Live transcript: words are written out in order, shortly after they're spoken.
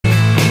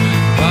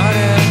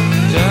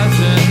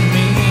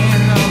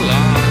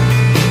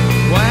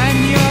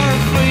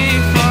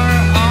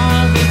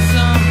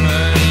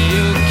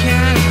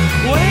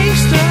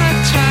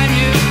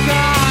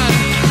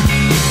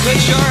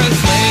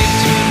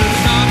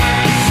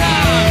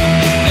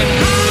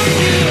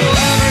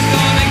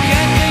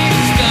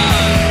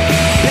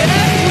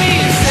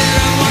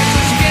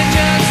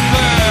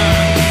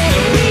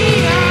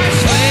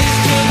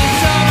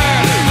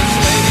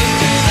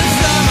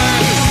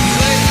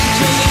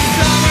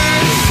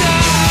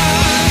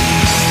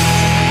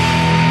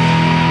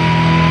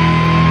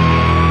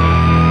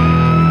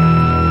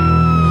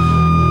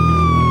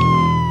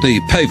The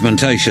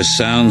pavementaceous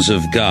sounds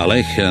of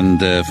Garlic, and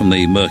from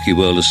the Murky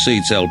World of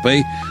Seeds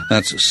LP,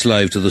 that's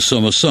Slave to the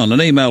Summer Sun.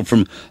 An email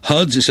from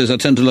Huds, it says, I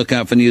tend to look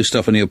out for new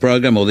stuff on your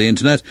programme or the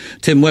internet.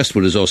 Tim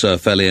Westwood is also a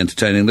fairly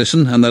entertaining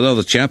listen, and that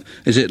other chap,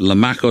 is it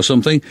Lamac or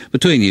something?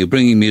 Between you,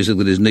 bringing music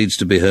that needs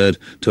to be heard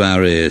to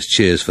our ears.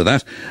 Cheers for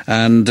that.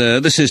 And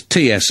this is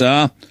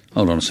TSR.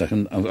 Hold on a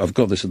second, I've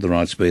got this at the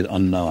right speed. I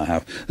know I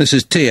have. This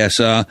is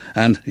TSR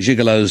and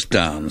Gigolo's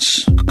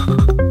Dance.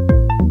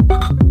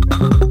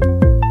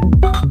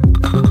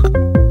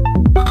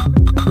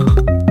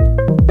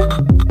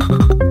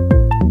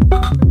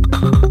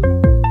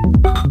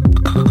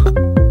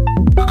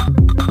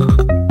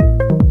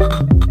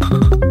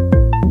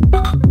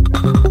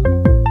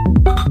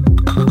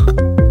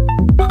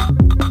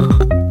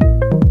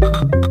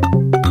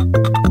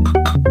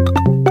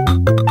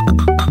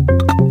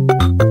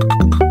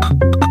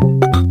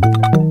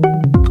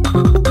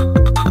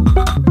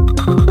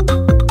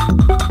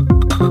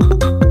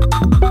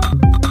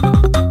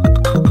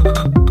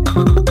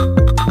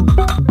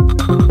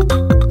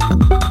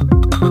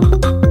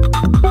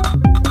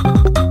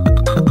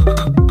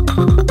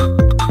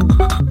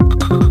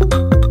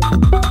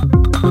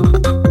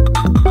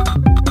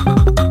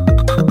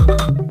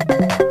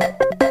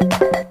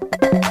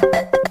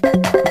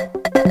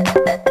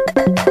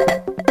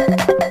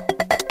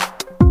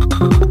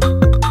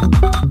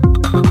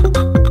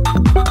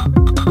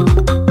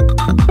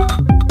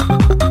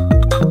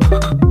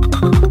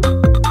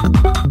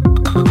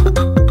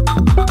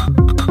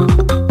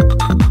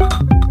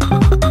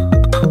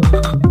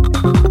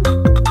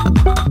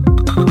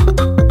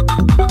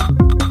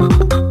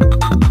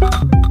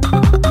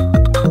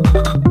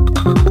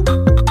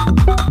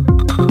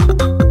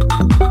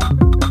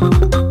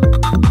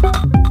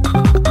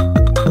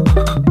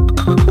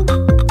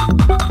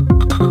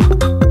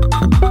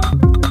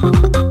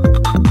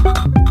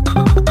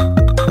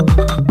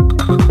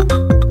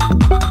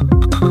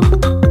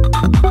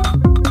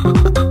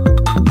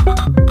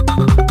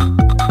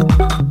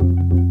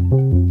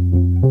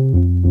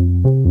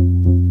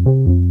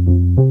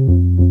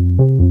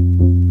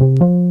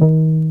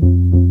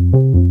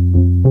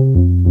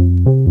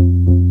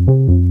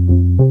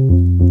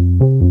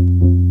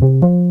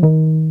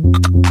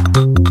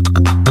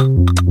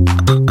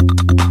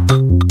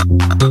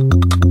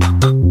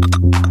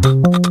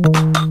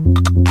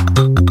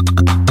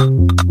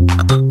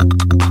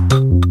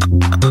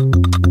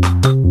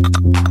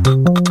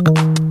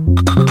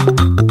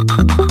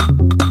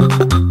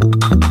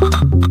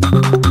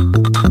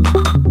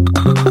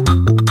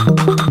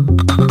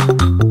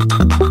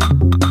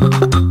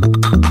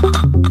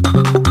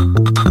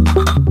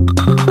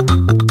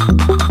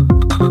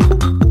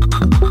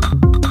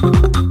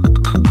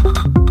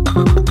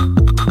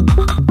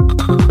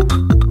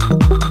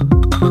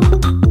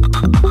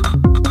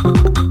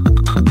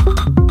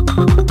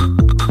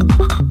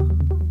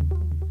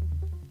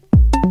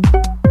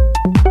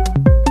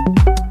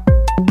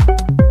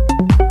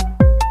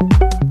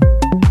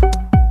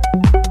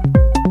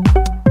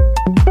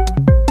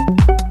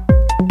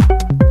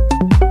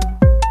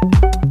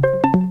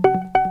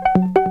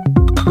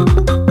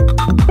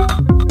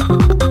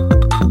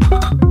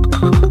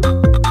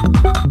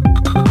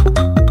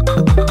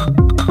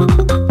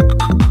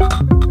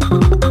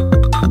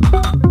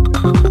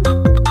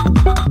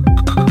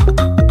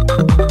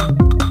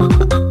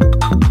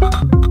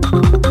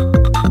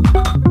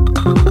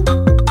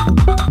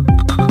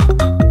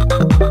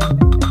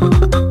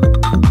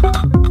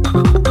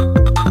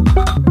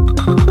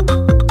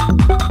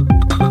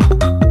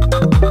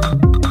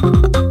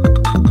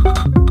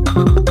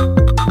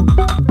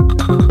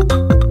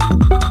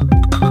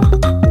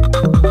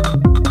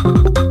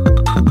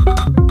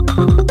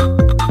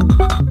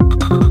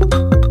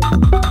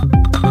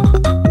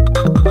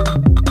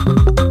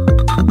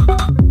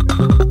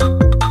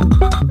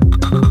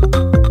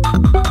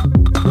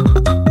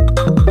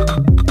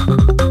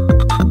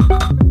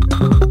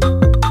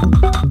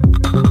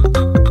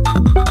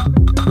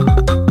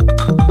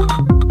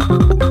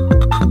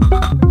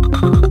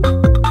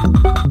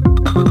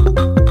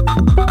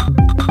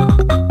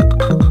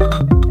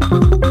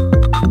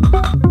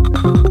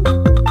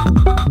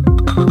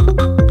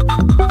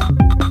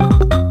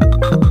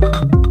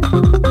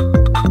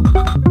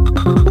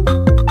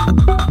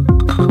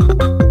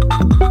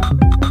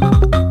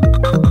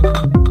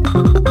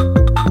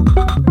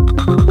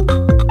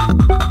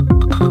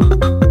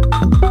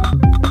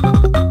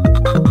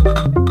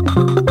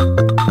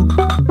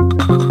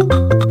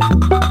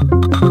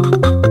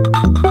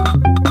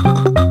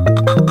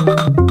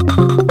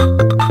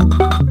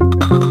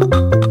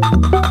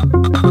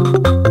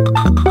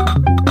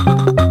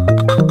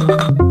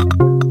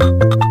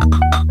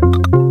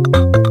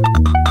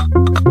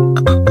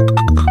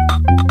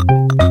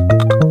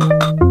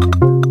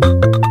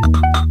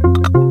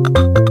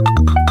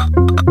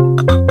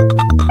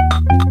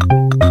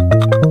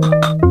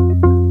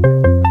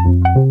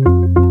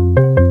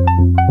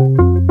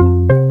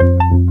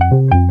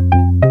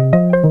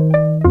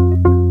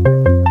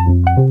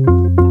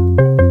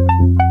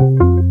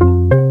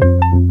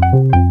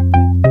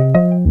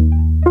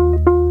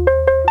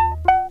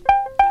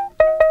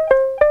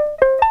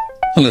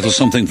 A little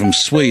something from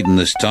Sweden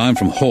this time,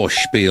 from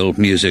Horsespiel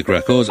Music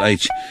Records,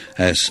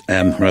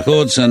 HSM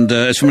Records, and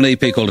it's from an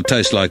EP called A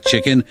Taste Like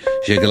Chicken.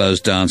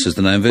 Gigolo's Dance is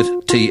the name of it.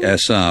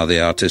 TSR,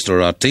 the artist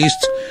or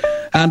artistes.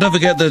 And don't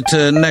forget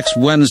that next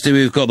Wednesday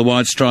we've got the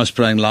White Stripes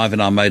playing live in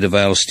our Maida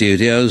Vale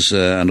studios,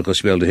 and of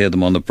course you'll be able to hear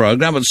them on the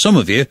programme. But some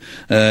of you,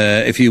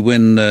 if you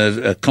win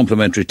a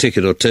complimentary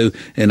ticket or two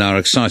in our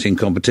exciting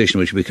competition,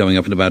 which will be coming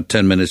up in about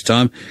 10 minutes'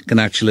 time, can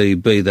actually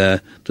be there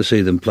to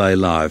see them play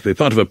live. Be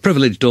part of a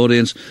privileged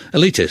audience,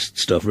 elitist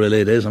stuff really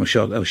it is, I'm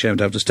ashamed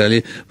to have to tell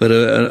you, but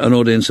an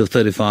audience of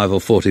 35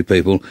 or 40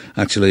 people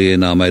actually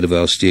in our Maida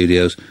Vale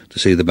studios to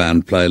see the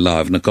band play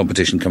live, and a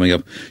competition coming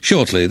up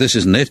shortly. This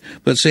isn't it,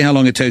 but see how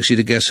long it takes you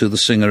to guess who the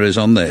singer is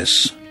on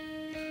this.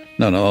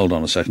 No, hold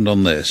on a second,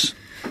 on this.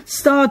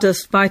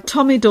 Stardust by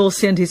Tommy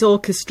Dorsey and his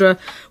orchestra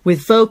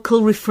with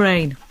vocal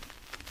refrain.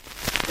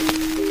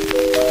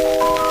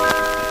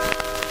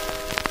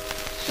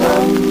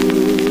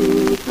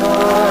 Sometimes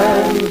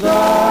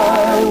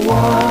I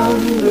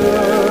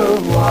wonder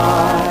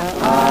why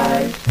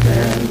I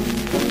spend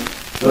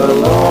the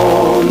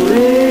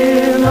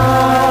lonely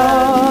night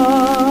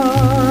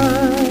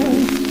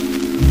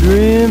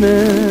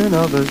dreaming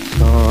of a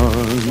song.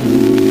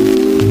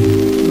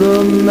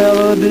 The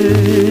melody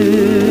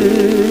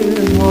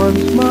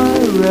haunts my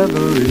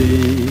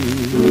reverie,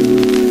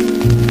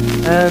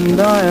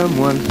 and I am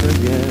once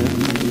again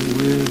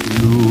with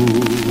you.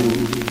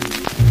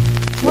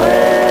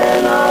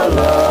 When our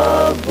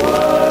love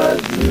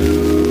was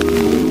new,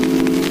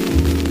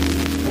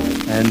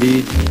 and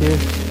each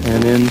kiss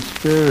an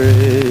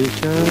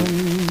inspiration.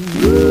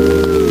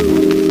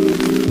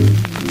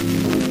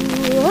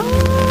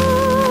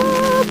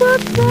 Oh,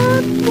 but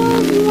that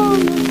was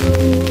long ago,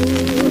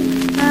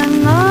 and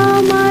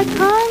now my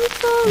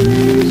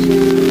consolation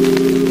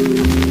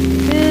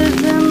is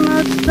in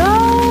the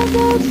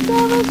stardust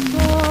of a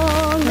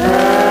song.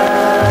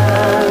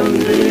 And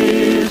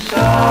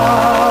beside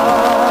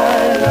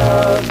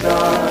a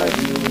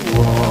garden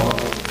wall,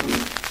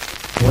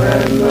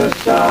 when the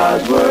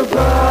stars were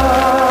bright,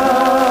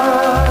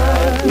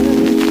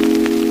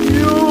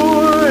 you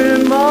were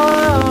in my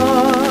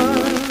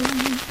arms.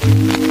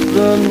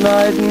 The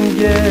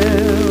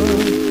nightingale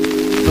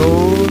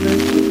told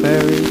its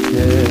fairy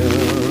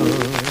tale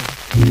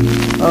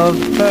of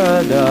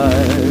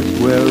paradise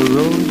where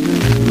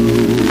roses grew.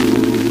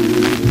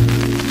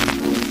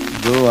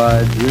 Though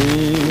I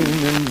dream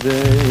in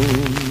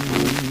vain,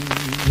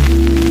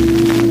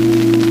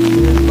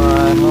 in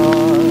my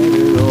heart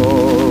it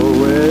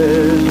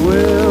always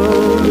will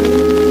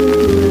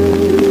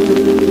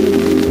remain.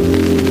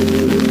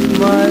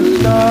 My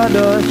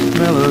stardust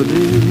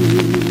melody,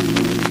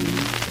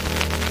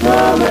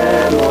 the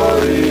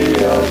memory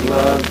of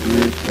love's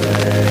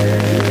refrain.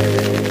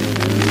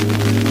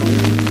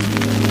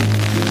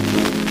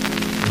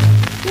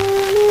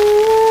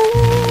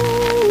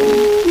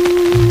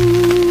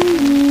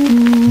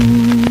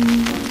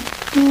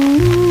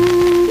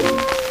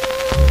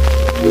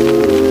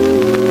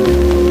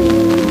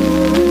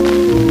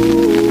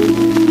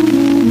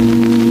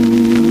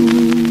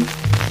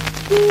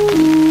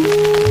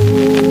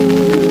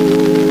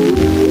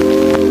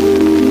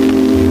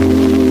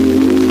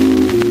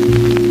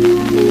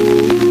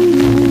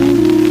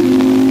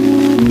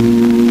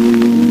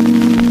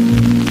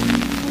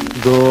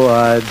 Though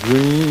I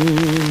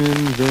dream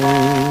in vain,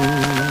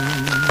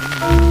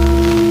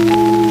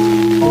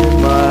 in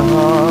my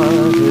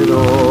heart it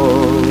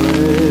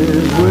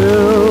always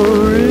will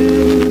remain.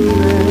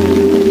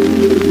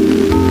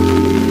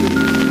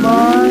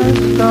 My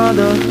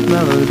stardust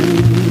melody,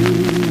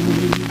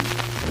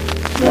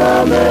 the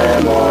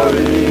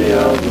memory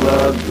of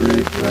love's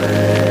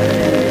refrain.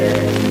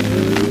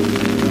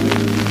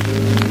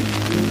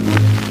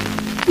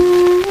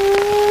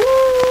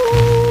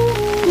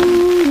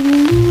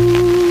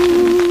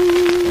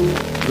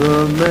 The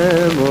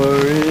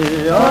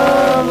memory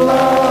of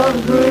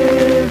love's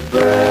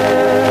refrain.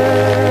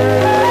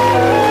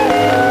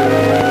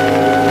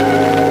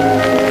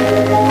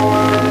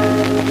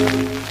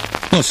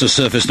 Lots of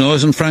surface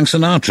noise and Frank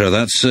Sinatra.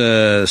 That's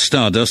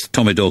Stardust,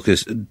 Tommy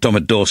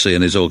Dorsey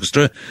and his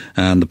orchestra,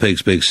 and the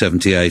Pigs Big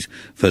 78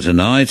 for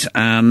tonight.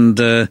 And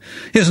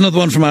here's another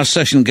one from our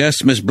session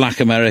guest, Miss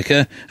Black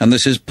America, and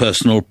this is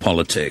Personal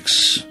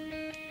Politics.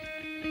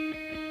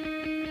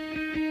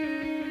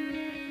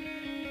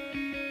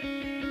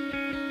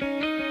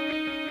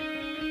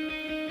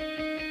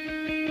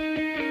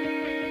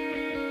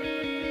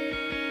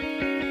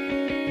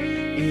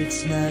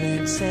 It's not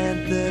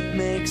intent that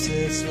makes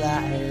us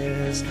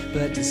liars,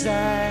 but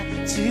desire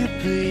to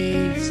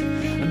please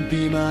and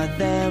be more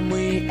than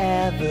we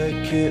ever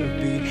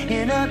could be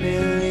in a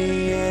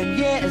million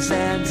years.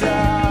 And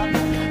all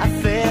our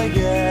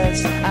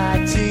failures,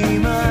 our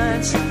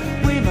demons,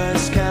 we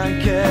must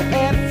conquer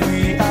if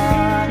we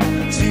are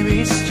to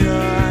be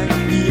strong,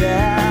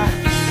 yeah.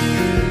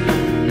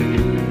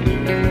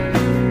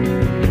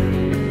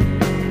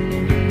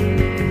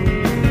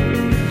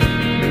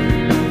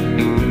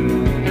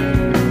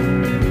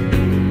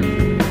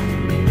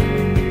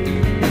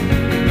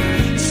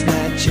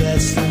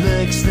 Just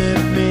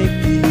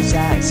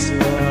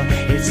dinosaur.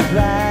 It's a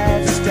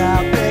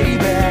lifestyle, baby.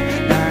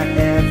 Not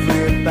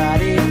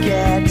everybody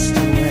gets to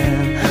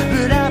win,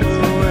 but I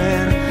will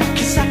win,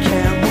 'cause I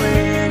can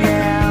win.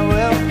 Yeah, I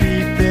will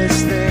beat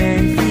this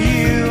thing for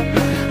you.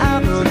 I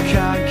will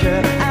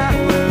conquer, I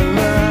will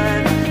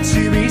learn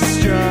to be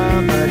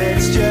strong, but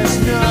it's just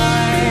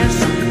noise.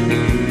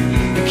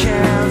 It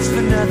counts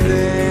for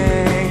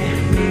nothing.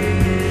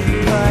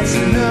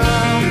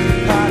 Personal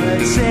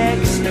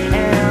politics,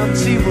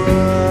 empty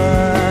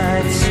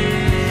words.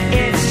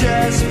 It's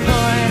just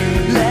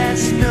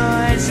pointless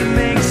noise that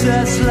makes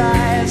us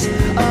lies.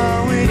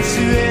 Oh, we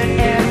do it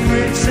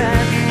every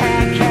time.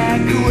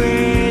 Hack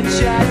away at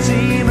your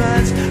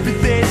demons, but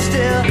they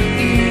still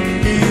eat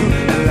you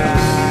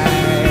alive.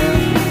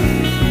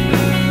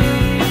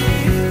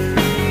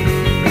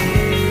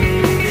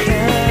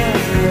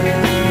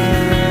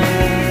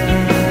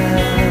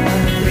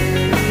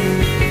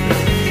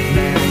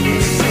 Man, you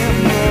see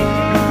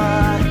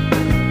more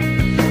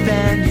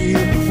than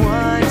you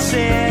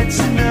wanted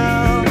to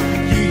know.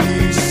 You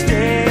use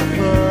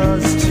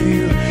staples to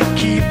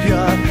keep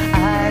your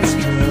eyes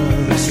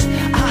closed.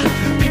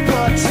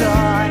 People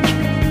talk,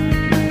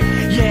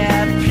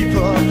 yeah,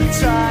 people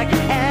talk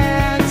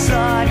and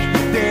talk.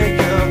 They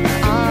go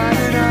on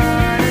and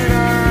on and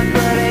on,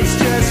 but it's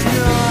just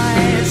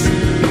noise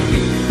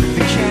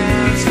that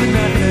counts for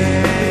nothing.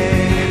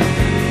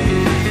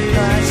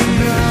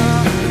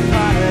 Personal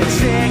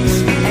politics,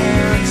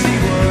 empty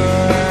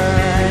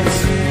words.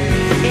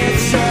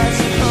 It's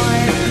just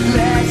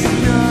pointless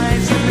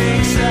noise that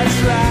makes us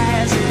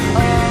rise.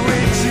 Oh, we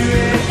do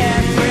it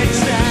every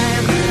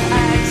time.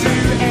 I do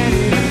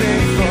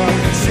anything for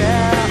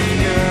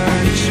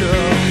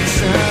self-control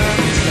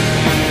sometimes.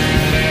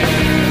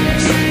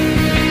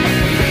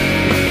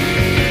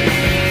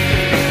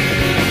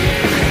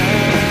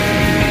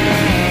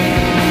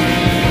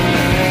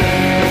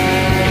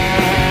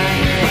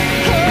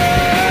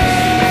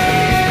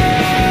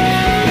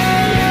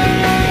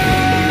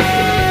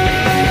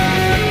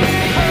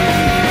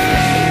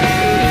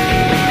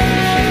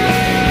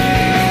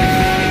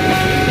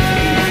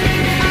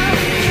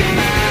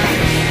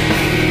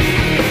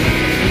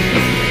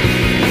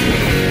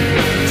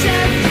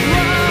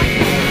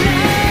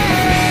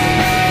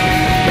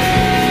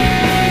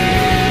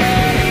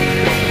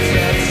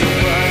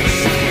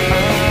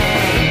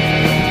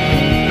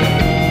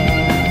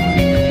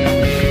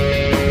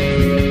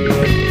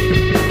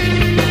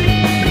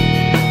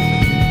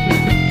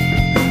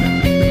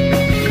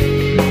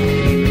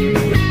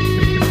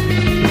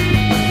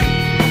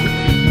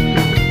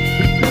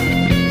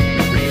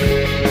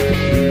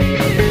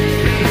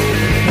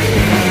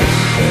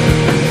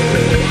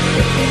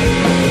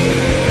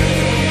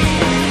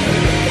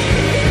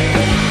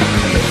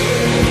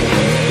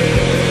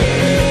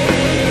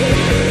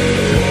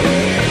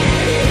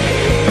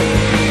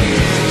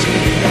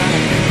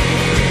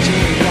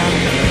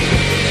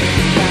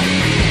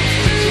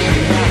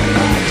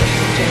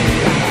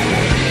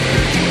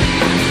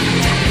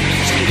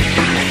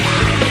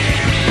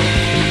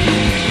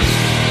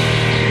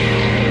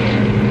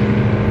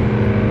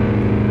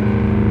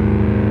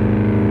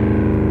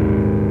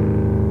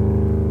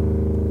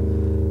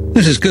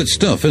 This is good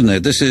stuff, isn't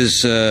it? This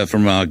is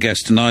from our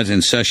guest tonight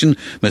in session,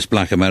 Miss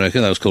Black America.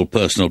 That was called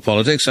Personal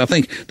Politics. I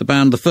think the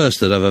band, the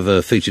first that I've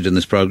ever featured in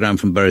this programme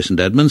from Bury St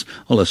Edmunds,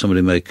 although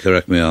somebody may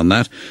correct me on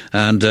that.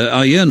 And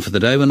I yearn for the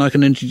day when I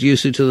can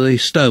introduce you to the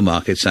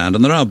Stowmarket sound.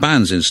 And there are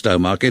bands in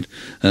Stowmarket,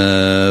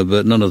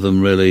 but none of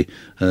them really...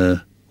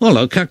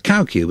 Well,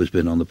 Cowcube has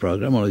been on the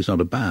programme. Well, he's not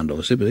a band,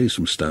 obviously, but he's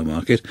from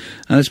Stowmarket.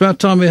 And it's about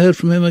time we heard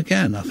from him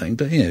again, I think,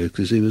 don't you?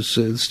 Because he was,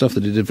 the stuff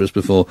that he did for us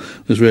before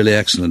was really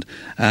excellent.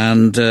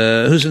 And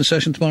who's in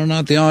session tomorrow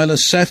night? The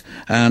Eyeless Set.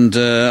 And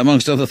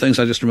amongst other things,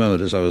 I just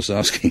remembered as I was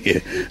asking you,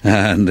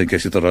 and in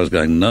case you thought I was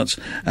going nuts.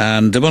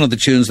 And one of the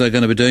tunes they're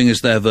going to be doing is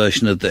their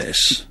version of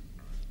this.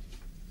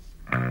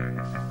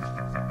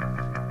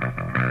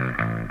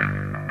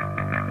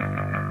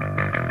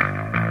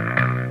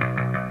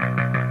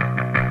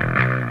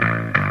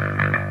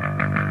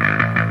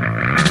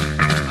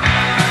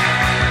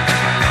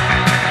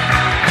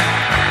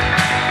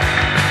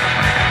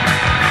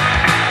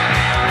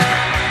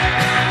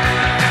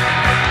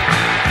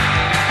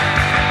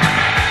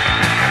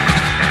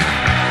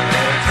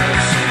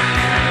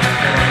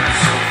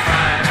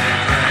 Fine and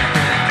drank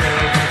and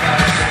killed the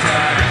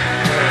pastor.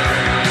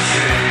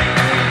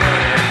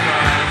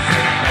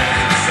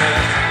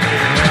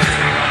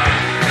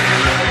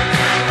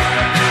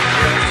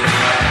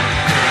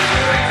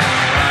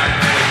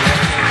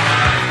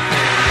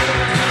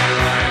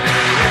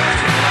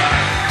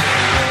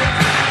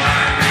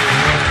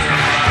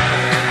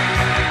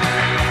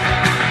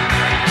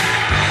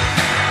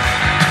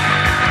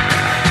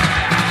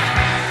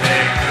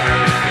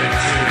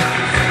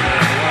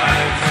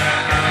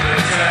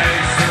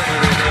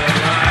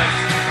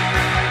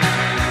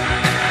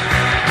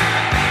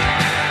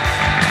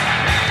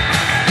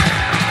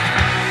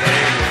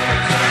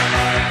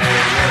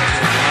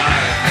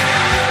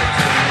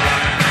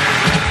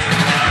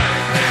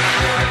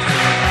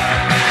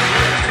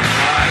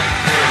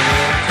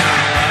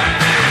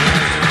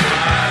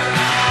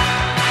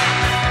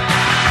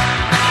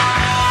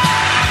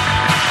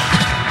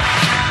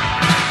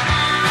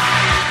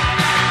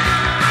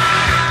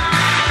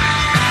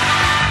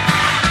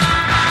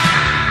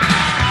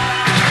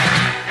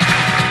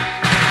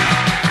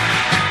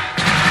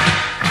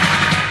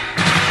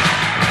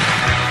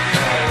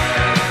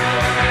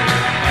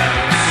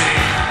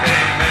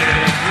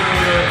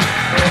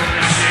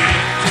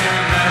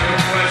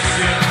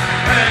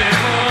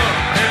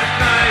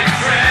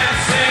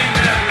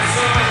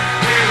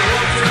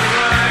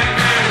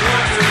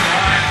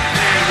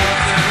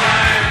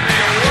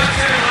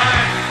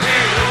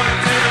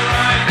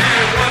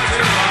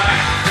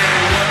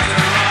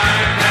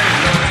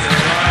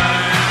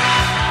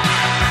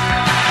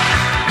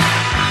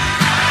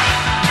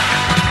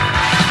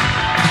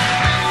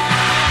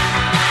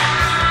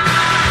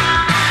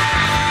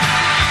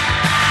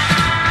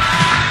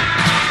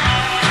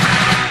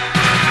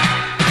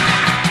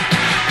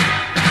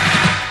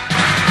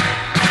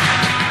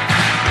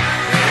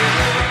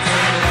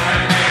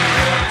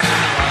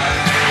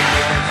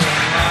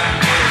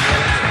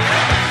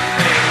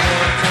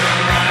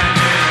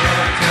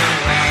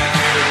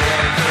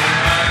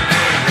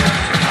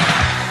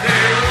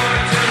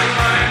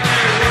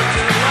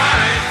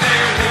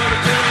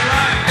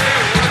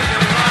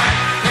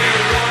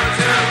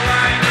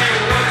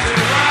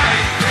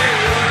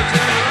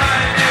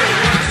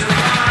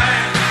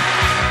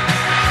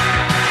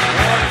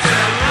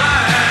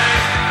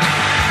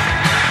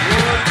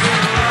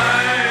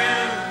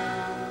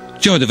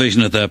 Joy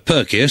Division at their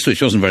perkiest,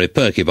 which wasn't very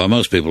perky by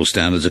most people's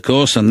standards, of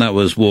course, and that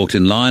was Walked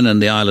in Line, and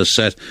the Islas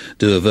Set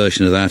do a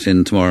version of that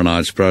in tomorrow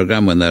night's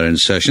programme when they're in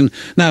session.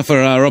 Now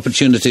for our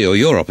opportunity, or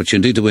your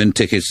opportunity, to win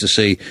tickets to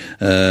see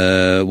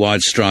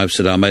White Stripes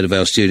at our Maida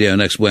Vale studio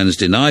next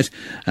Wednesday night,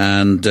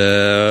 and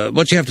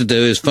what you have to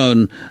do is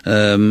phone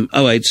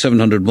 08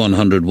 700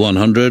 100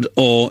 100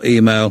 or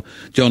email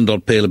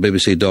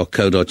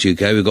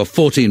john.peel@bbc.co.uk. We've got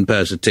 14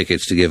 pairs of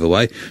tickets to give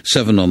away,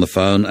 7 on the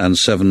phone and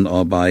 7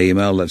 are by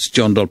email. That's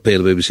john.peel@bbc.co.uk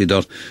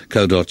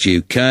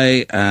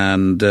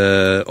and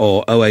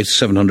or 08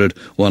 700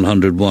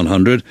 100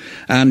 100.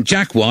 And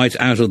Jack White,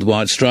 out of the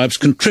White Stripes,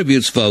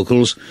 contributes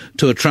vocals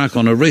to a track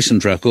on a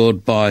recent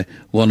record by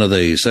one of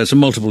these. So it's a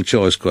multiple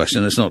choice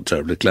question. It's not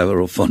terribly clever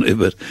or funny,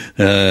 but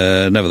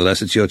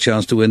nevertheless it's your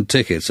chance to win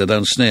tickets, so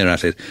don't sneer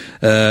at it.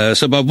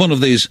 So by one of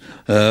these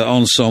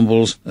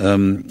ensembles,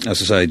 as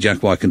I say,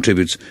 Jack White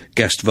contributes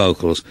guest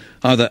vocals,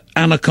 either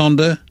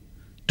Anaconda,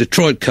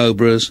 Detroit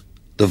Cobras,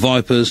 The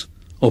Vipers,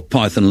 or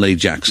Python Lee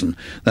Jackson.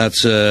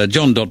 That's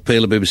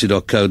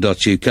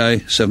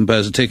john.peel@bbc.co.uk, 7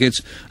 pairs of tickets,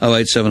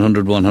 08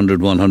 700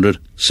 100 100,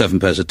 7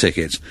 pairs of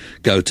tickets.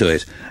 Go to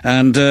it.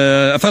 And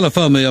a fellow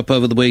phoned me up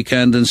over the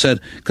weekend and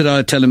said, could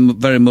I tell him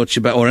very much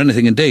about, or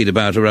anything indeed,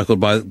 about a record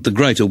by The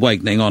Great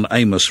Awakening on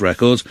Amos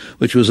Records,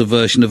 which was a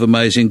version of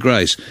Amazing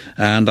Grace.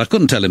 And I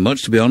couldn't tell him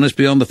much, to be honest,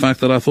 beyond the fact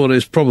that I thought it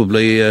was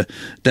probably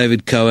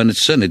David Cohen.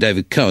 It's certainly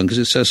David Cohen, because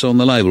it says so on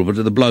the label, but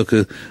the bloke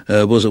who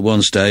was at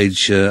one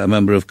stage a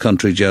member of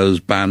Country Joe's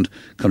band,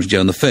 Country Joe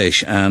and the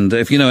Fish. And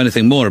if you know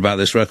anything more about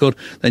this record,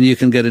 then you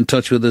can get in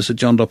touch with us at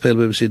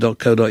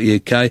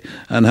john.peel@bbc.co.uk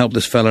and help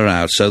this fella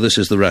out. So this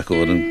is the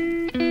record. And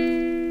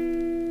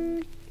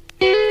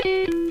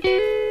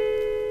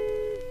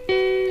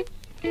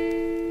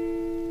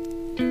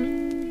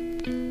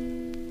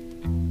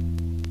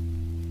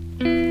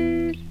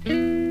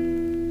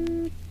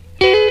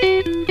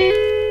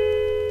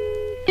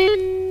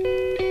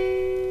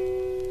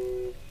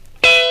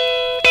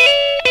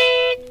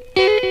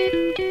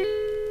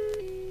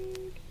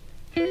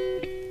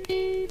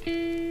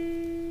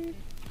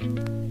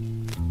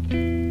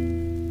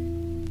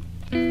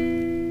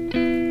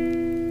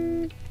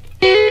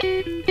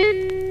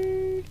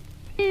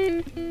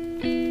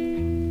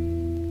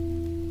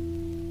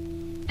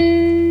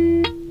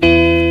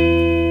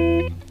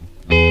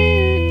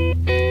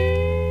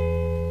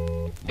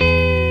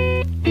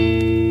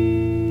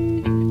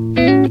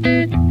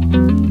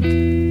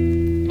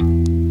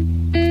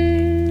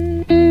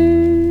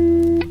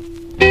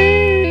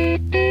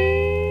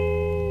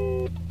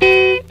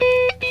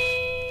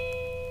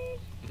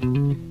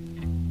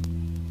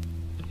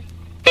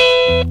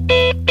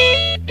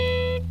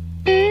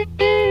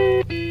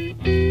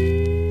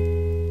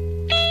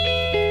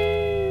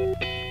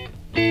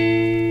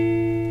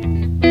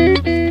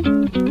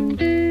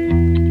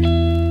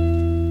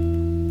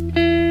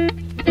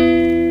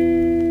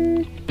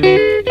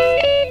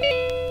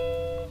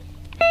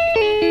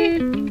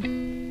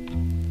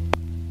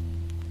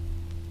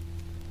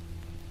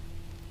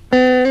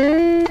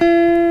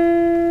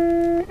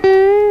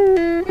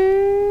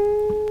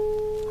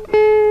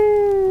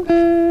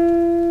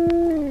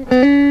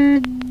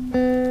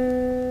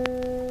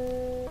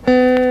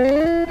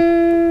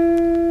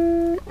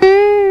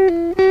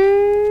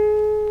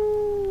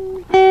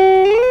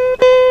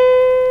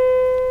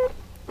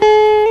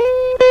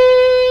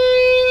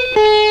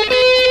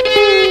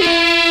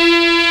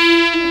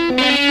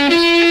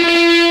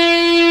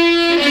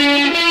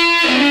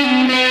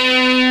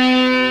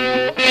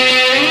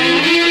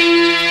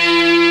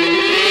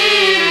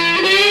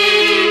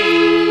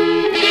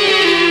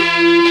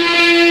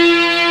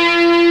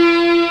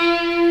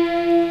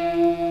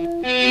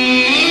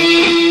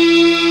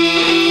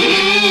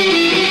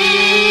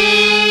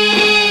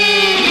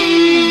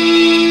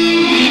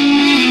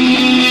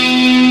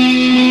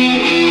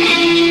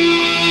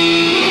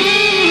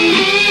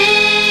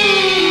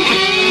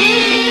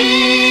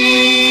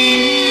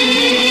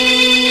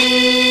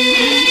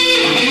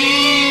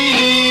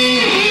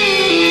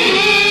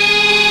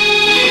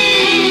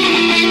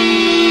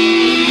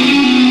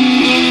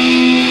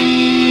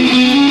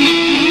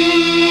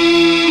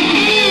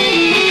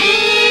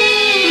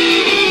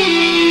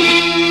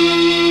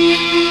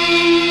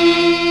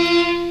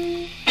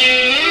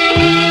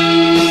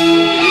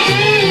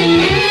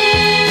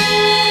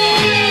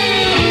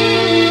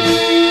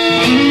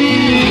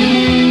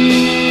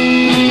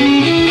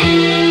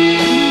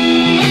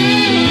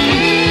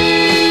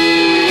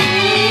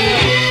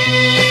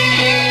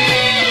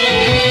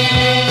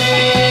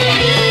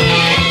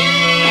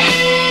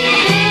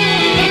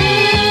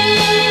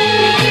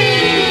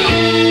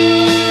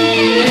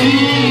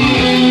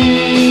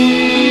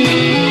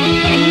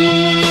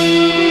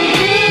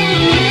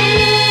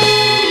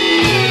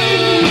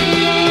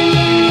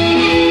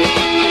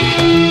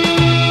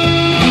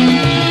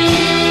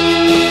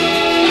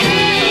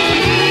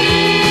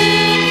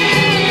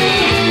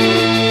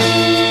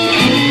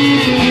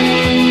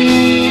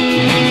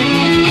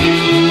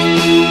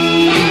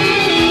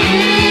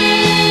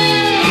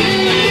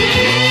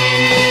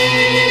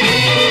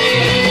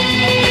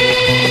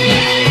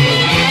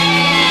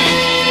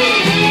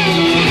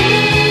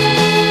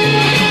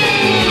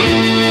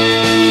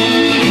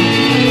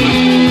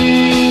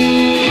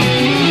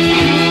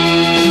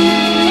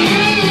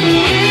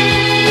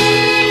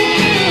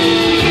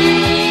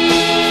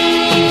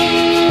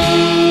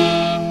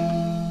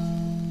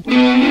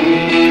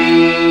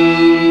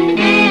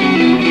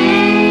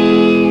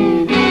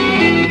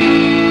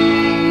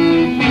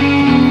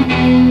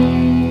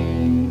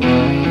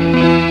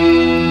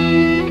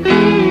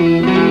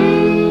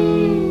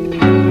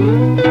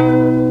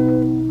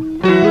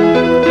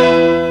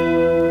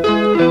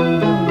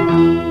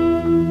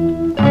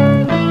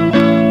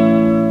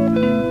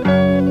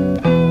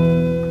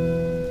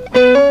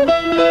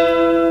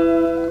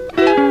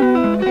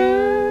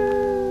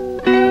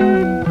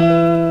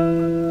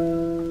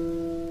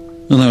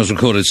was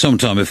recorded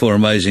sometime before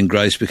Amazing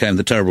Grace became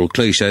the terrible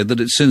cliche that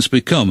it's since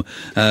become.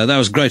 That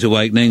was Great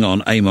Awakening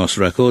on Amos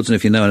Records, and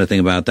if you know anything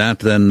about that,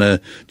 then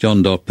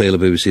john.peel at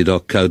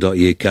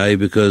bbc.co.uk,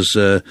 because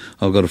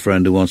I've got a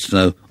friend who wants to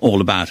know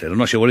all about it. I'm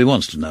not sure what he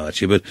wants to know,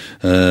 actually,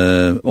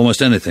 but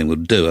almost anything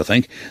would do, I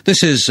think.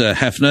 This is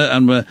Hefner,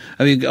 and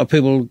are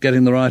people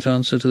getting the right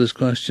answer to this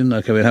question?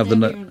 Okay, we have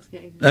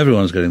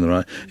everyone's getting the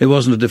right. It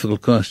wasn't a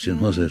difficult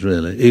question, was it,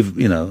 really?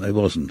 It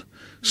wasn't.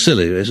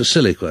 Silly. It's a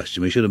silly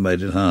question. We should have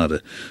made it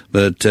harder.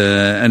 But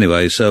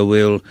anyway, so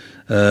we'll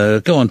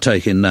go on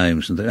taking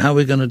names. And how are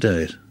we going to do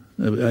it?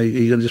 Are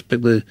you going to just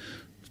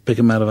pick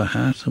them out of a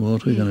hat? Or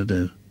what are we going to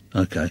do?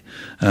 Okay.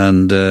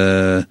 And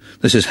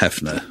this is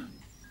Hefner.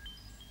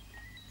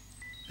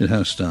 It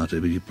has started,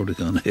 but you probably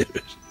can't hear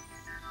it.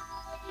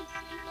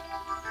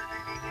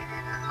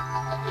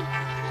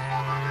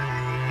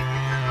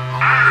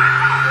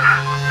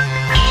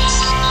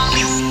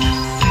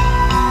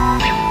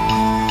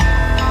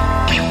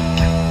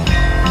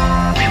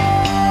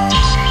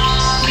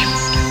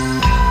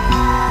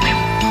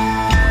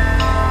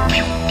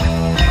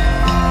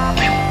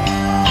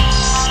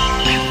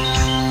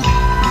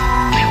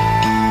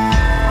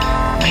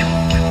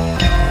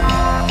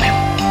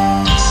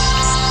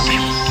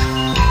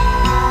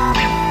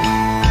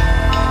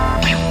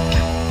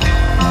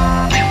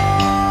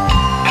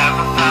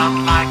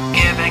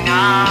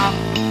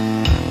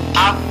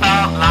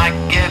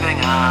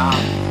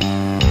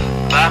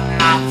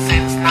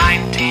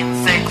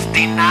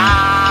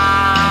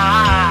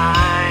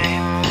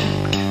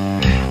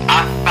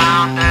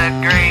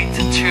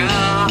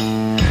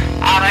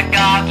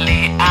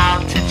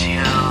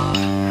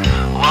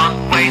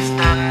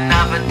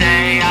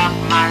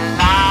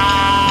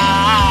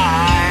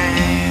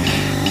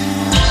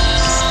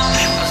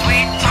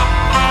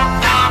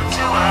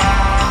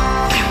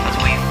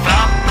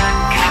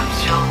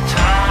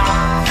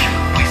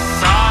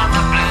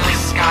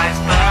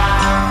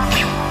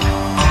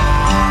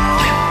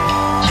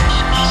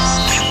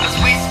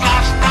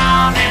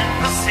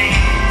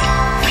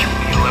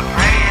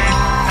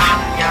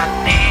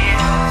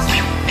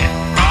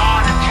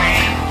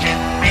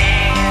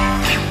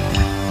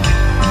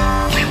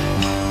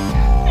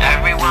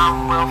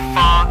 Will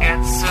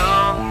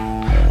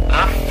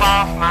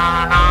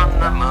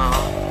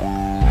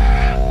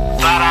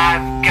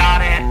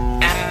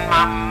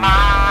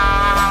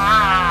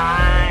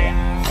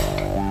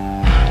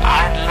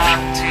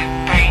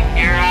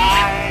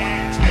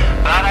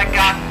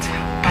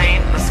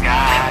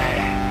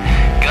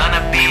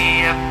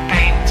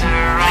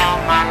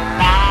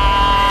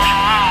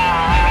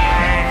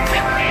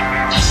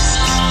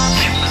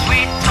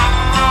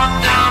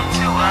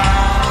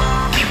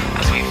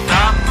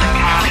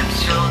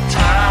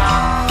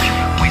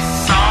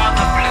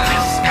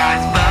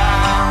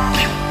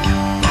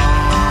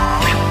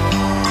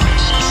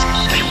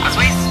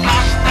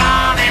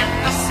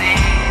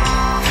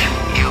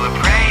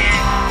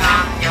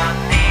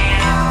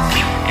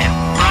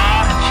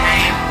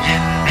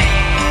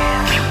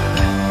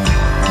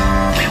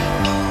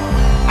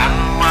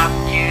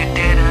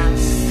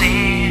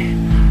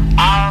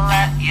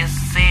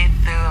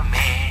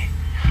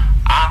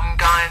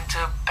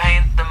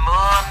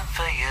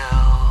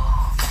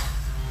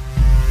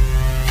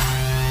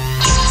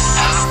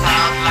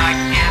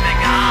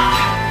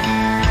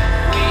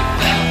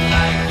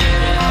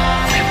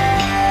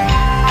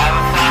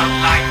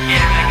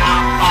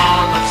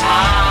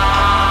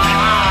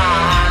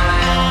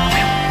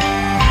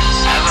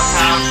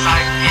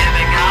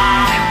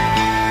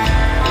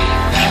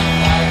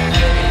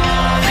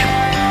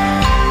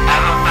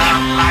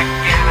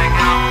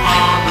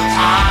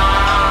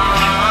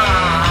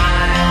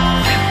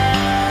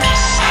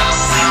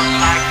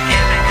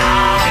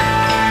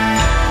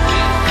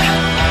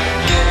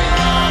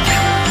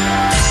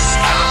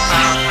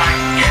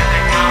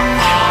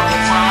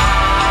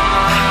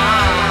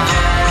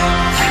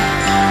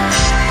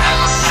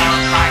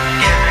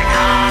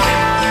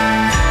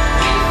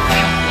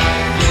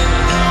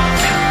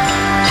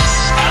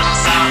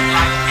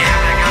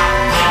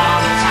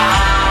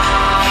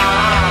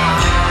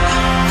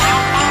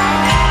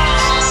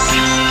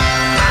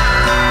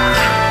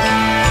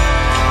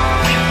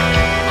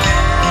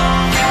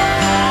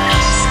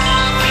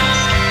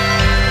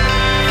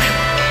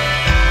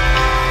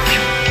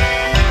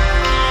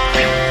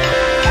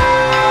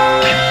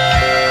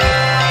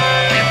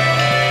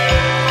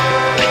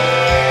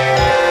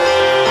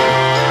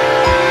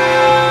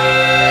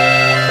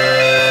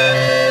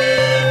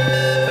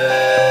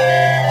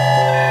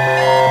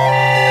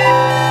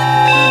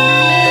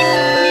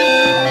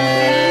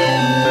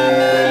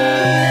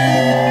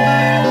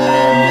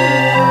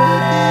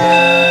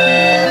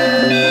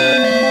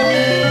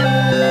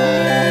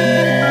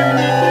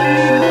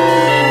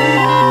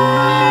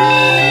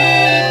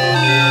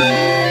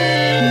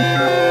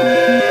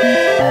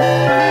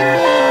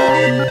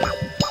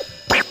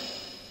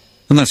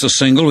And that's a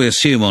single, we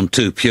assume, on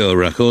 2 Pure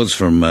Records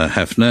from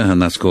Hefner, and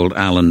that's called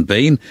Alan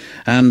Bean.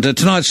 And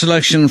tonight's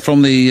selection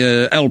from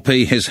the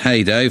LP His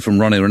Heyday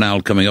from Ronnie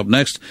Ronald coming up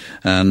next.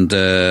 And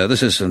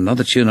this is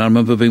another tune I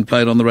remember being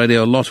played on the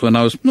radio a lot when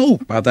I was,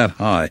 about that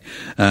high.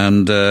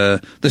 And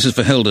this is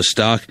for Hilda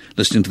Stark,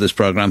 listening to this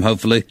programme,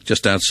 hopefully,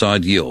 just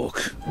outside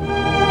York.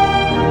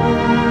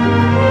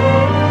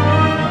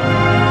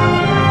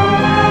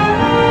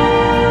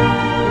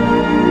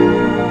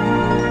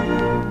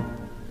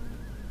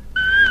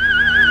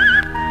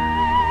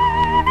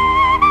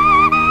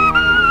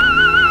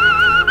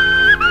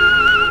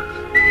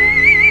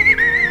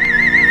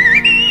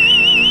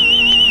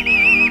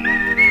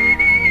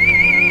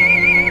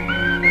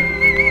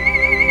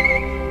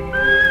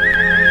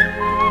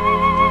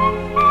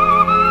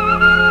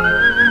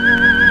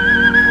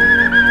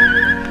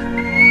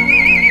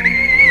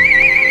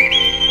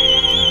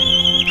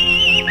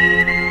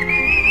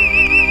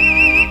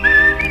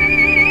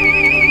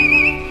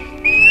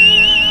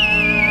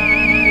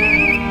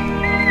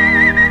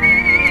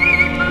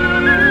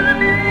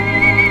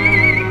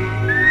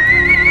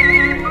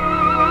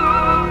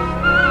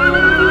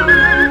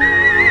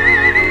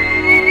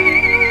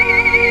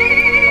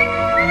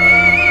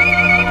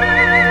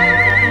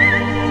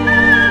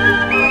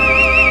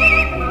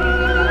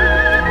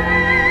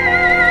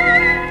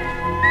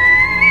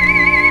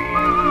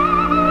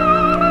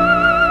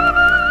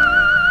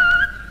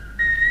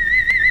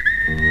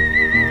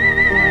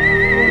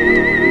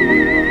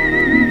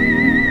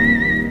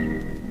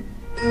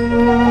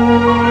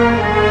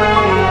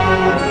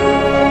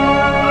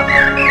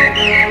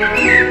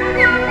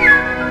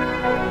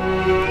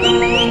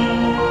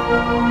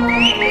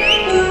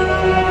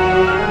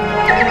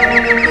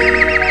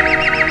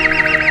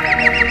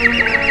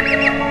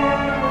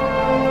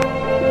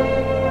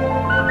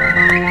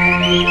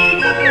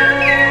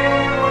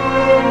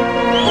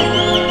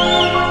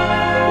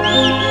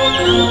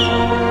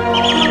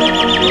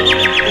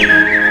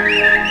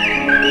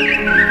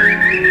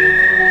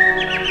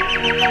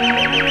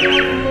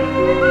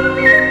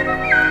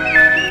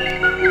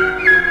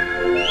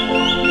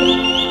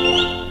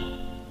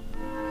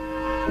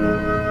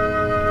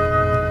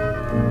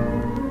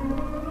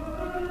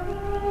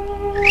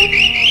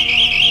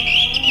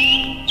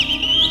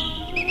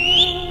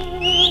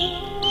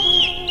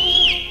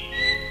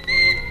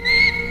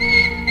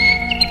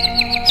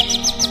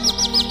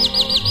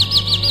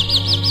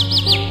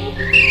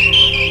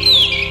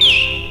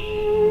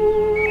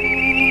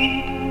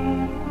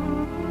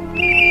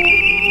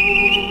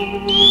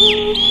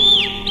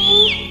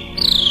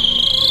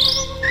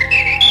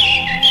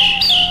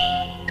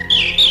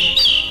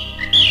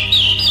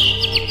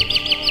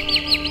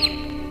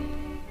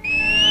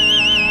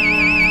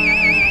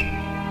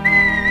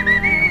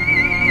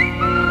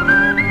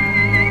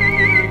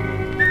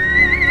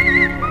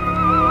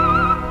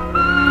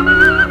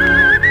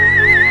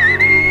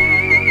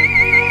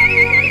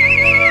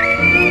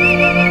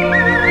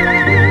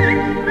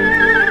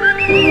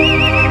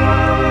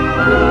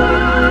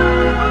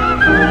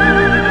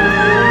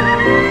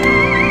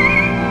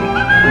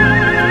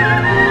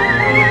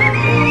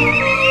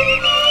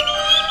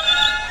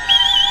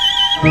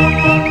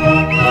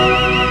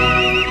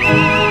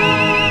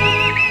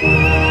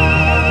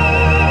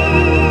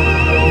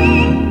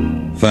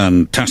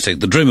 Fantastic.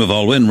 The Dream of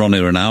Olwyn, Ronnie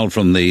Ronald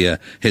from the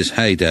His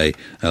Heyday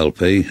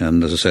LP.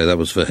 And as I say, that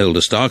was for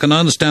Hilda Stark. And I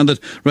understand that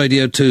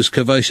Radio 2's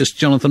curvaceous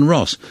Jonathan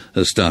Ross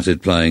has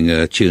started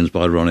playing tunes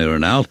by Ronnie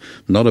Ronald.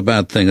 Not a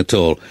bad thing at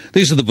all.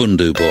 These are the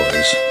Bundu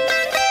Boys.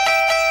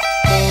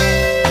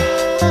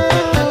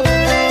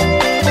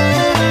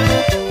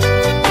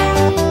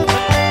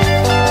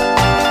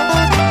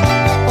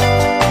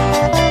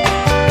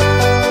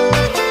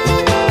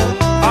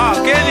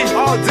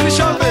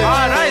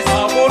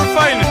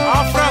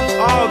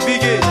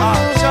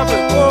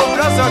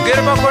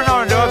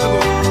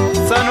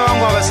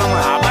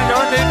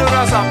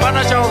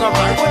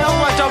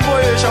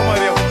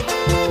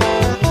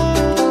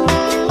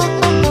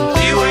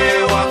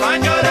 Iwe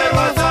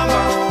wakanyorerwa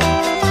tsamba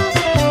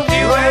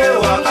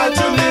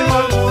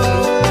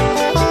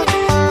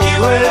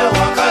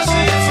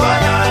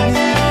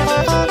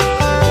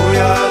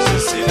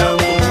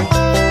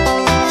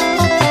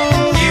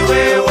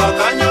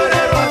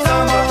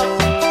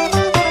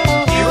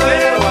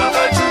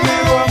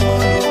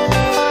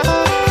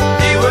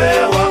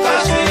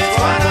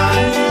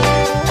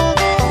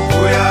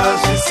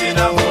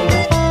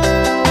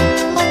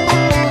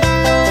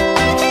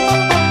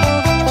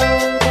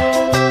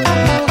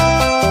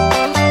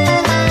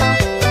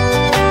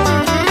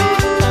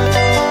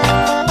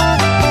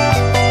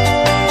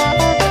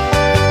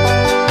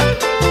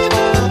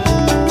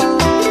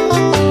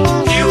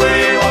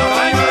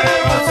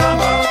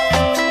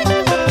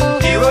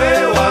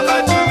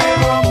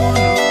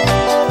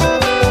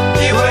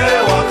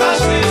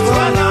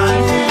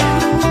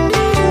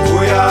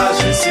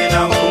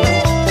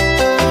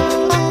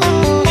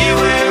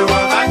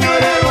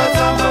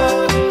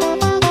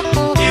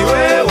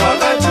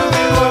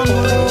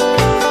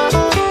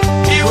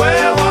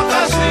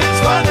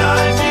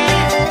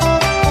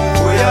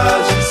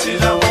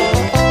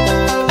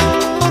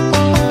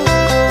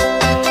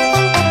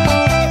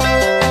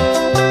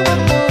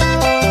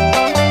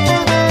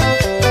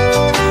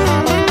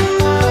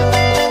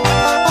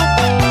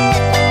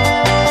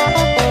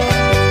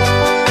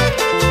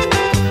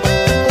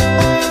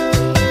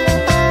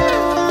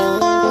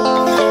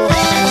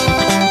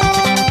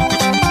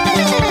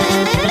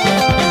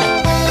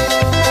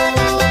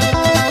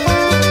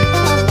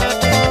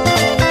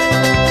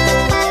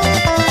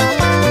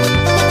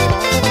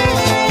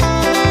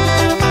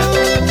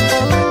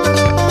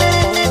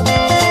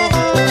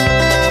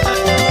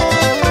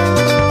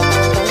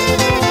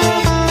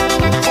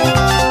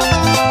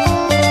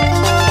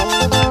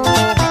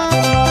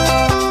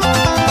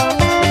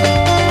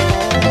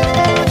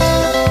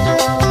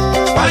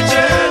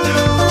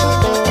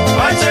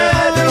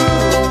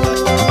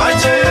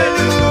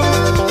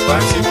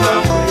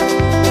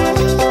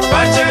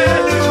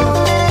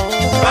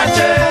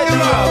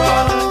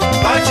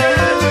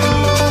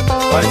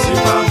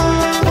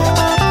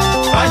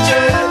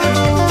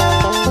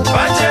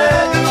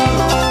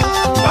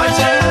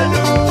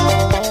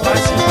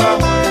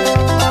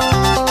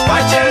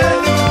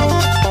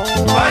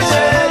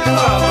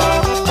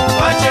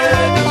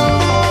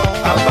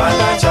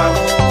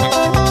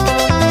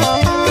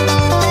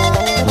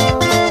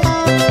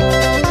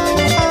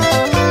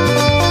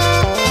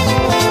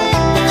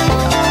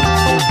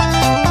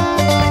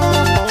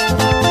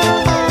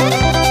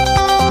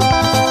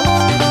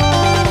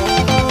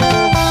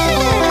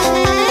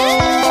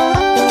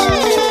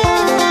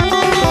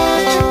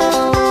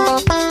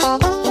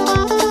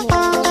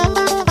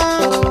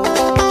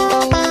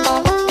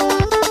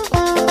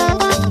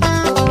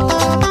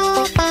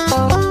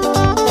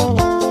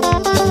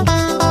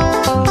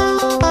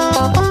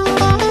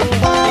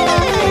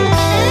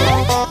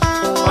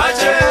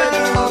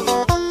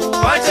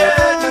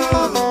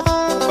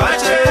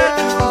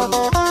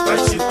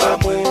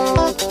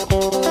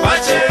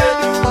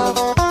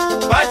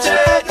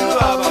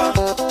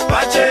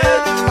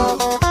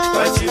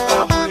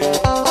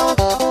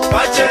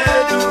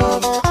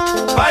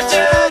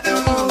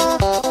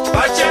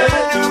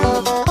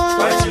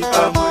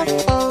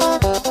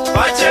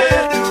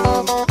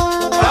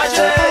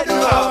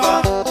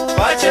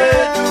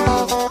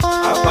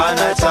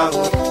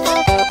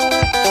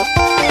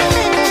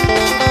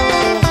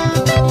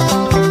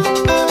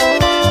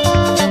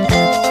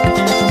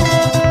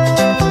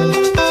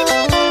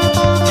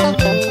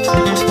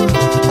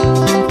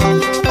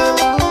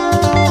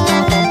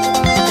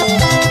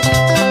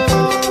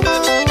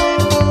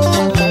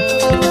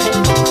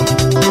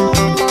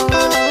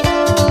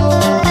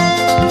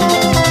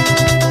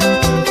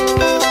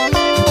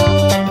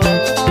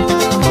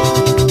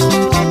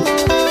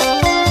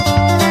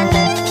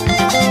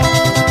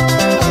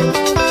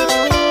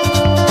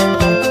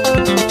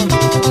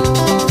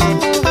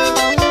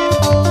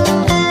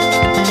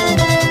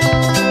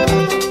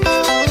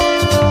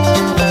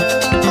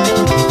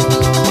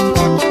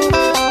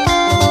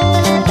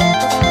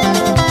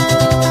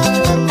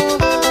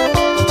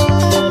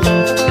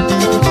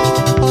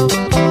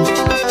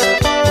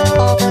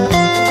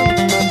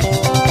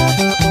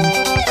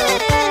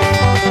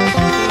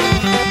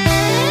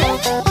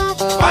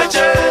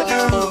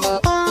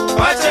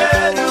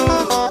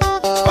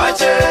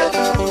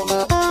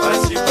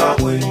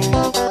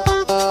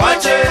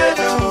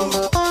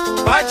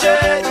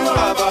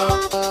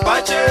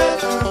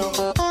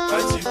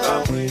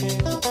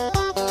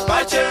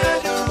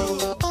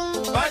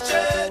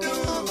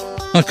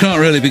I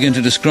can't really begin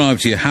to describe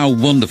to you how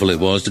wonderful it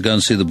was to go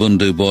and see the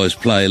Bundu Boys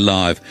play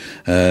live.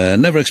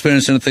 Never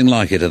experienced anything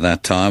like it at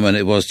that time, and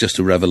it was just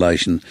a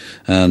revelation.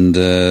 And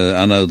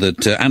I know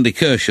that Andy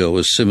Kershaw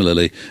was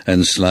similarly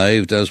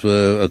enslaved, as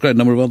were a great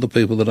number of other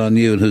people that I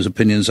knew and whose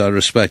opinions I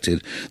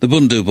respected. The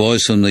Bundu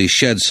Boys from the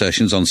Shed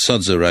Sessions on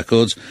Sudza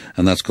Records,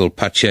 and that's called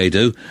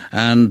Pachedu,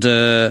 and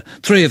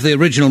three of the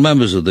original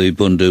members of the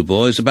Bundu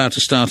Boys about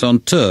to start on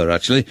tour,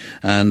 actually,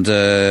 and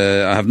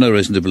I have no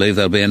reason to believe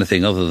they'll be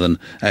anything other than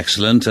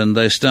excellent. And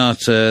they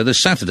start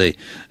this Saturday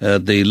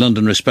at the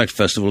London Respect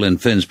Festival in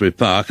Finsbury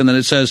Park, and then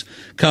it says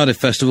Cardiff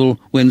Festival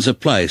wins a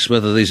place.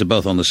 Whether these are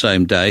both on the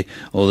same day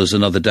or there's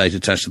another date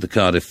attached to the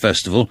Cardiff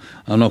Festival,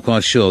 I'm not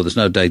quite sure. There's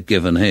no date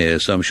given here,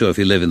 so I'm sure if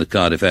you live in the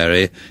Cardiff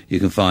area you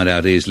can find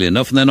out easily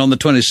enough. And then on the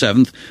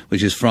 27th,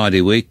 which is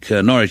Friday week,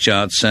 Norwich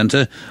Arts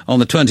Centre. On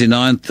the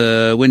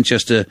 29th,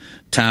 Winchester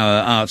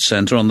Tower Arts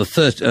Centre. On the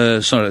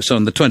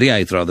on the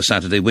 28th, rather,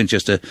 Saturday,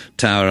 Winchester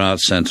Tower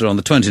Arts Centre. On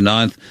the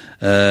 29th,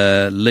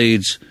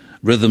 Leeds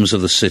Rhythms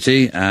of the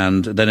City,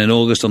 and then in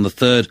August on the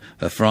 3rd,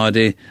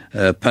 Friday,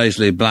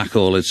 Paisley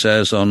Blackhall, it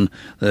says. On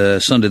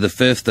Sunday the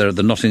 5th, they're at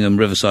the Nottingham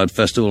Riverside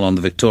Festival on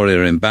the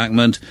Victoria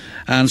Embankment,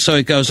 and so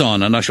it goes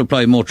on. And I shall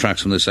play more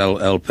tracks from this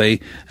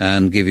LP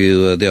and give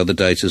you the other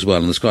dates as well,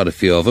 and there's quite a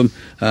few of them,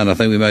 and I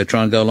think we may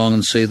try and go along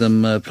and see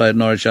them play at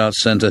Norwich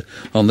Arts Centre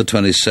on the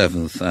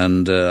 27th,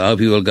 and I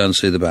hope you will go and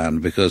see the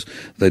band, because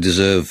they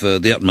deserve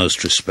the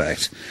utmost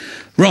respect.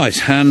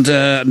 Right, and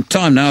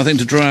time now, I think,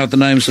 to draw out the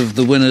names of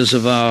the winners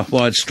of our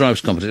White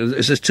Stripes competition.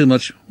 Is this too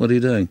much? What are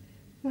you doing?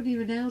 Roddy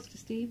Rennell's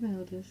just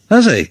emailed us.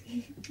 Has he?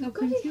 Oh,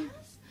 God, he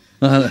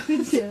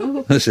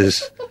has. This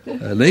is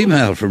an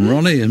email from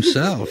Ronnie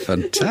himself.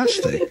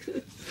 Fantastic.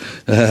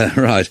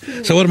 Right,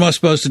 so what am I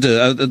supposed to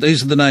do?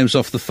 These are the names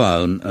off the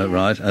phone,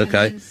 right,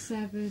 okay.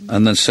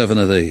 And then 7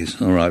 of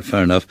these. All right,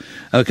 fair enough.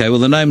 Okay, well,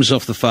 the names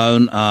off the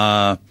phone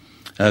are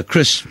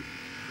Chris...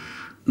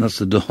 That's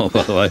the door,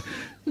 by the way.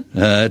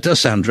 It does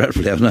sound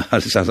dreadfully. I know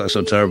it sounds like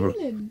so terrible.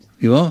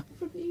 You are?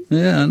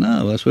 Yeah, I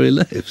know. That's where he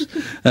lives.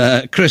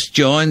 Chris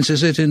Joins,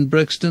 is it, in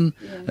Brixton?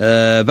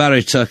 Yeah.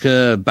 Barry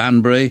Tucker,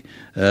 Banbury.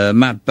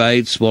 Matt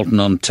Bates,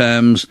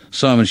 Walton-on-Thames.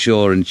 Simon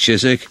Shaw in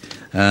Chiswick.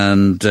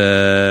 And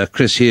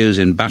Chris Hughes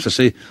in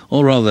Battersea.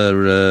 All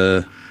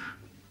rather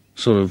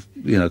sort of,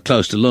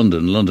 close to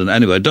London.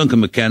 Anyway,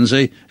 Duncan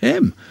Mackenzie,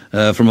 him,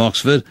 from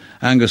Oxford.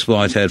 Angus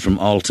Whitehead from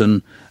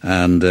Alton.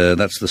 And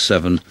that's the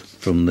 7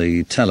 from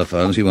the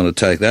telephones. You want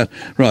to take that.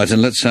 Right,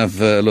 and let's have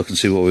a look and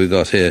see what we've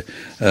got here.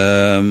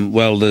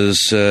 Well, there's...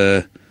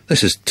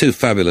 this is too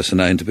fabulous a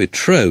name to be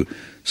true.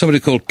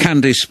 Somebody called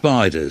Candy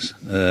Spiders.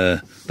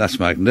 That's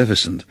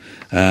magnificent.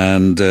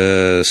 And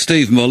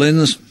Steve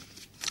Mullins.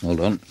 Hold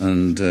on.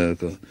 And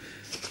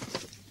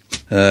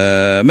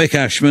Mick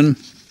Ashman.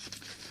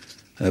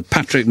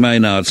 Patrick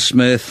Maynard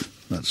Smith.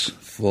 That's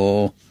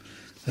 4.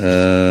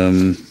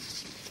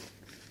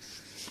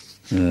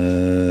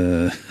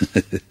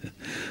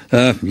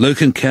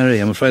 Luke and Kerry,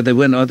 I'm afraid they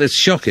went... it's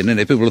shocking, isn't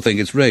it? People will think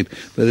it's rigged,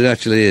 but it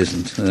actually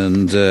isn't.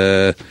 And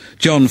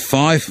John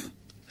Fife,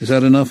 is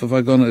that enough? Have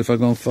I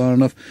gone far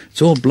enough?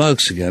 It's all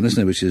blokes again,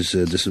 isn't it? Which is...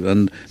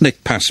 and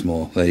Nick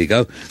Passmore, there you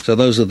go. So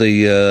those are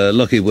the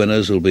lucky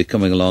winners who'll be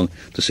coming along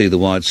to see the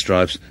White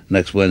Stripes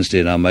next Wednesday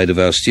in our Maid of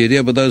Our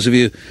studio. But those of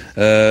you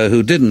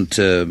who didn't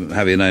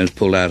have your names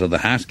pulled out of the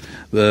hat,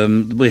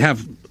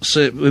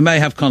 we may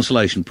have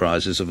consolation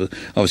prizes.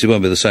 Obviously, it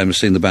won't be the same as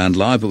seeing the band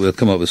live, but we'll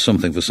come up with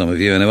something for some of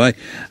you anyway.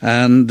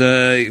 And,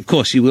 of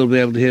course, you will be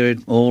able to hear it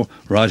all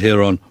right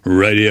here on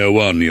Radio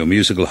 1, your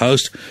musical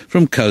host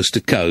from coast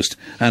to coast.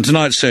 And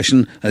tonight's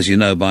session, as you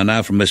know by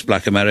now from Miss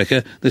Black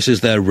America, this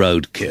is their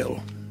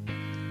Roadkill.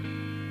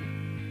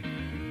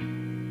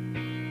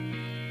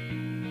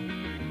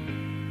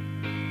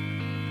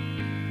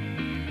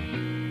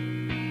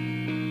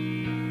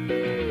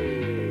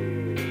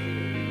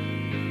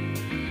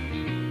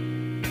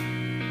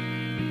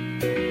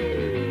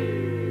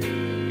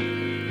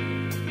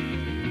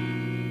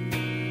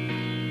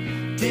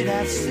 Did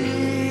I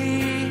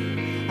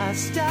see a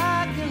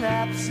star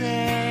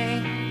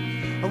collapsing,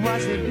 or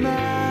was it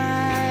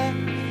my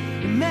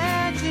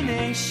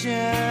imagination?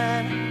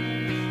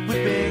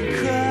 We've been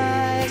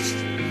crushed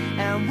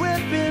and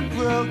we've been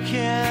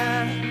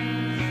broken,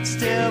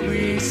 still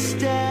we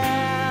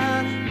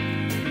stand.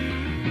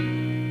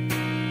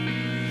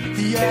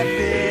 The earth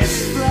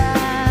is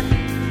flat,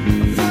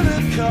 full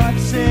of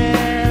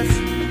corpses.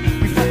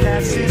 We fucked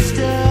our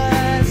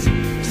sisters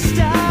to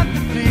stop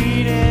the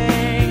bleeding.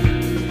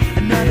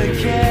 Another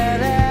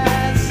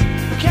careless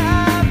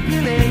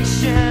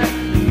calculation,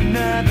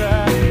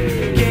 another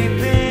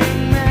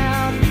gaping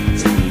mouth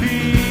to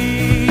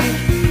feed.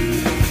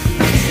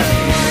 So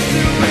what do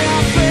we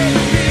all pray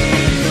to be?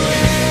 The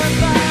way of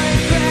fire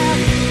and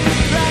craft,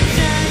 like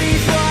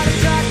Chinese water,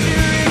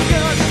 torturing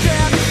ghosts,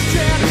 trap,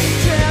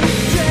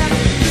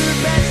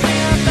 through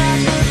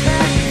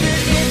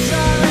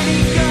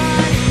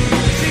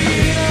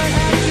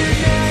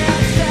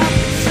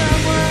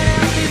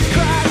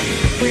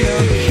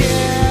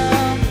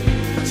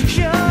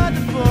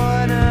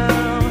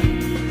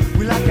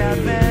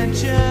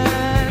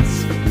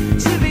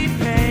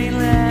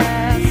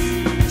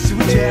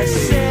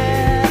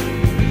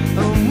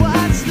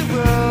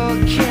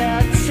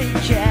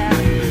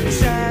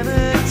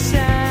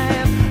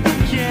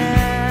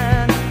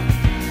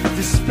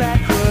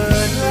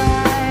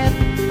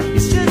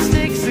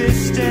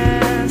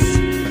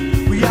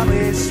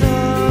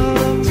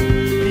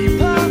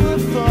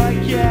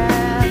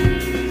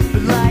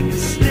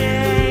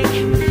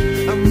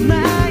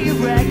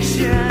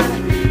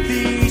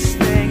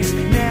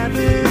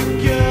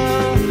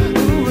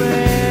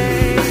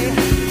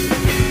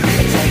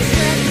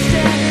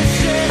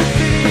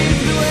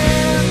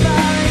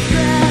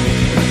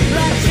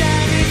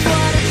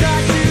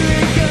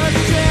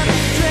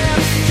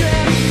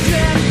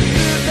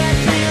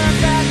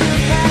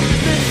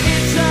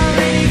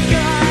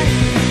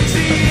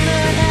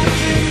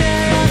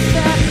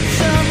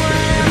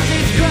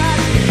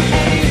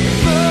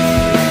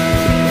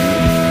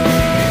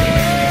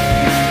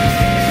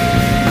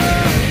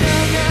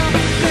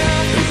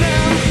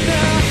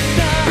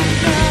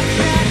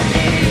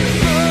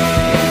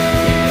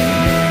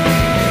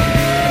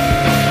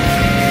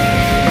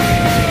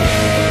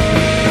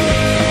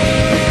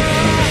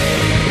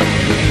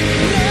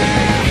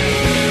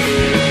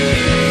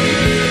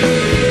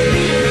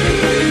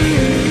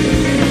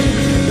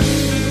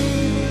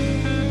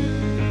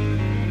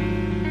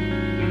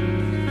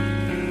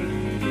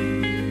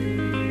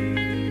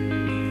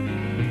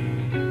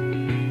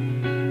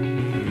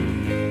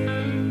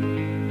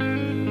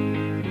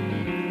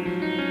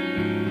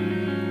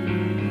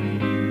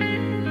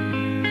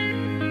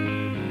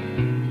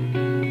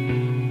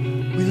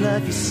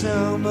love you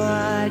so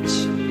much,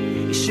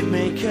 it should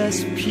make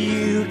us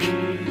puke,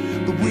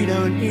 but we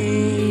don't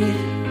need,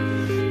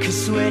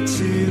 'cause we're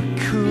too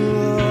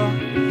cool.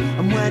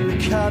 And when the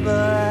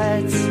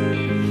cupboards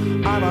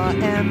are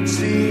all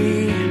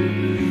empty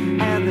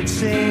and the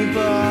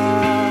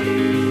table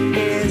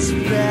is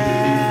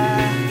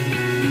bare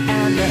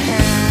and the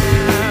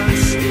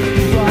hands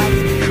rock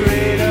the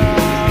cradle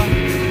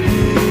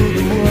rule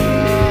the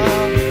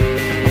world,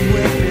 and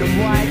with them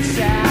whites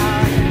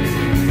out,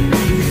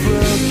 we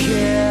will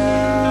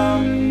kill,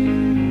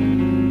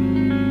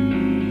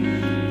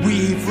 we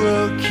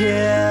will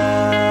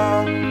kill,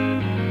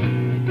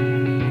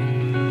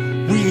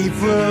 we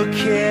will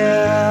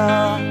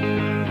kill,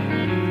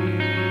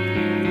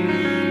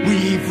 we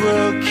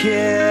will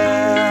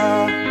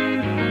kill,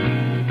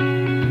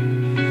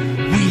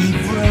 we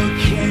will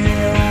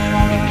kill,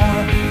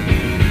 we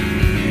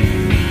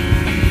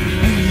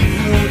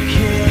will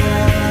kill,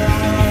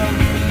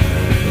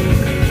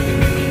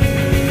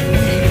 we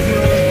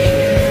will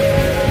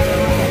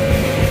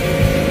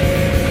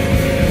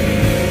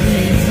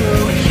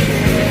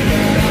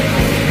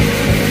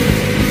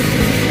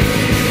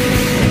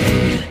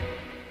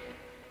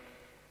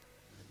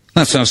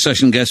That's our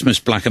session guest, Miss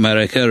Black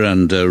America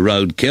and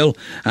Roadkill.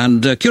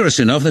 And curious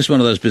enough, this is one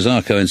of those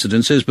bizarre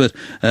coincidences, but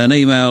an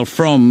email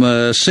from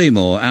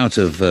Seymour out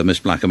of Miss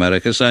Black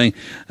America saying,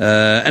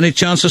 any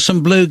chance of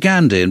some Blue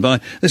Gandhi? And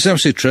this is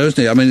absolutely true,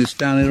 isn't it? I mean, it's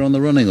down here on the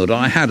running order.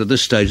 I had at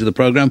this stage of the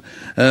programme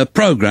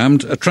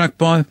programmed a track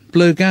by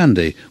Blue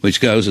Gandhi,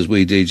 which goes, as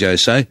we DJs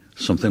say,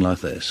 something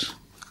like this.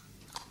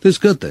 It's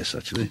good, this,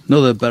 actually.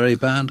 Another Berry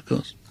band, of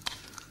course.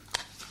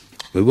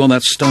 We want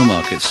that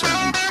Stowmarket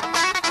sound.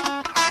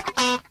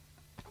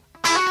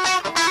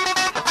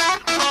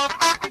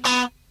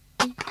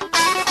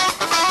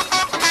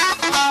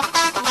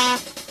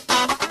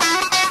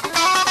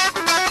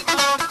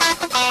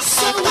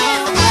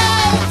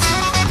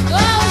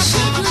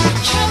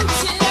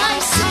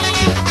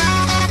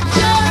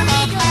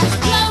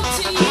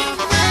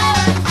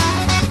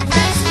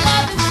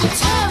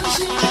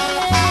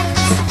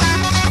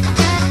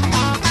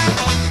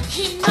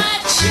 He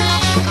might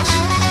change,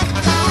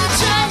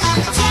 try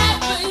to tap,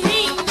 but he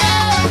never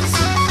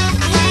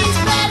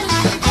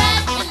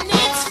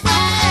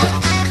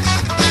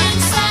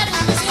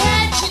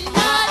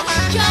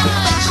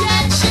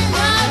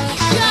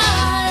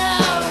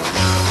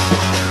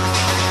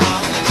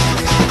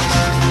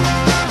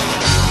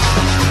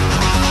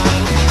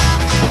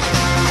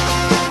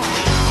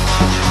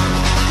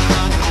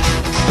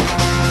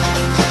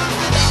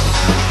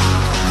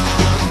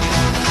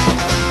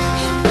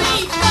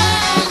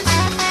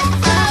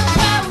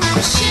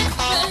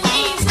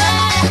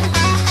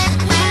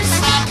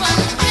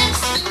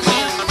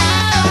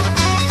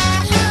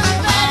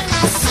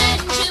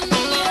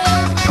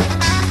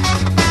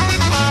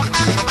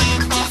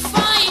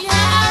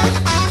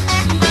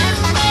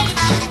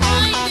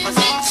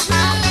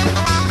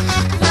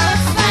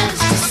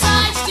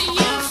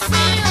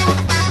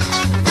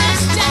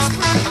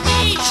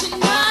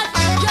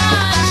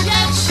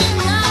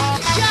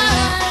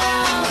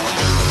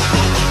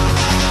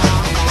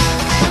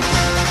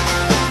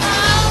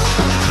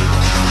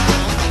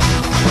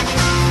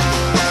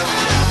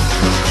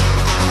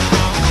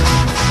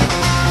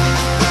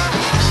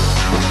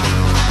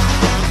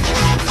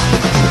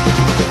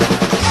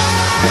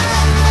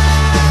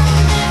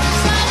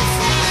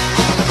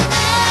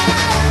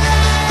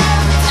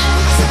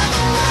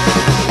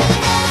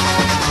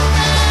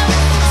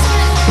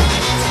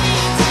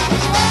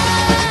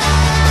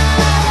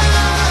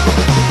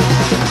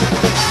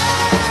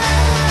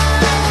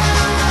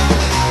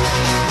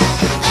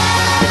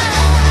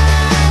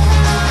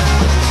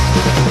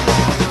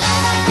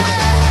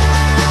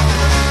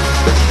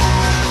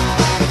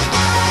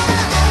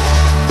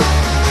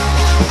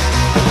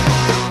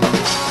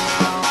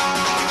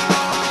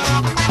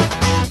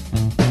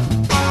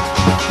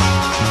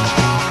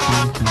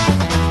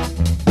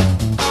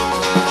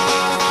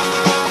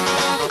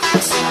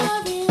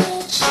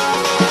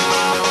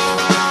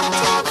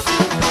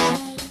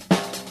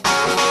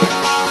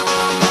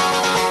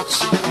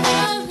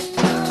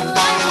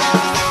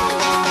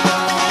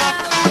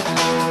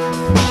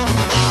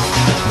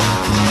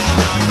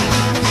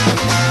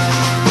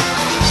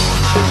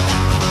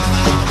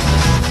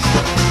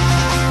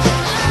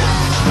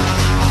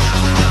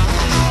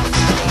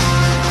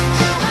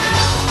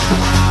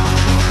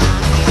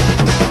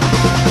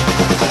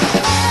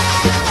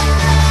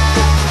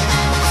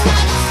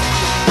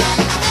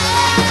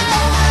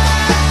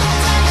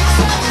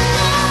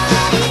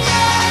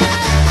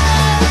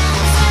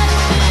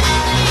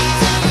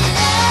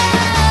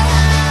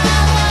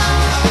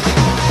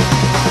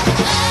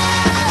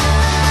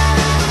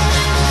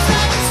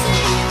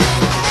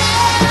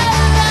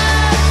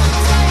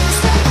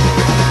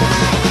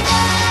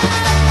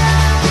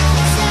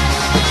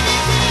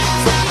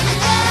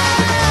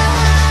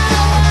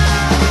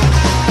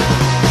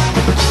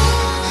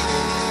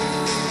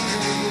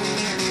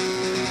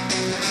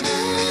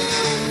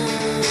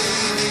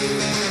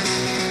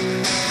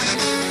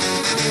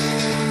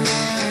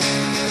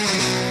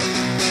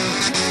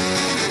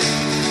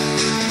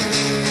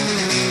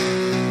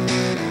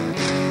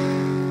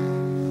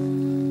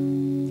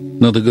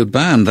Another good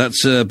band.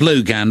 That's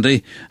Blue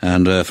Gandhi,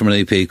 and from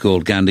an EP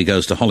called Gandhi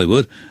Goes to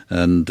Hollywood,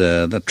 and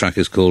that track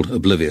is called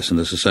Oblivious, and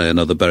as I say,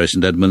 another Bury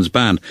St Edmunds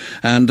band.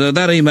 And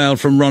that email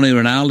from Ronnie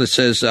Ronald, it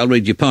says, I'll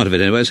read you part of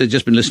it anyway, it says,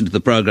 just been listening to the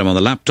programme on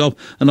the laptop,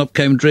 and up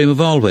came Dream of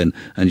Alwyn,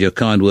 and your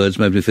kind words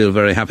made me feel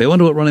very happy. I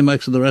wonder what Ronnie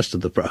makes of the rest of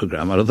the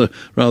programme.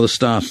 Rather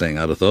startling,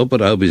 I'd have thought,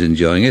 but I hope he's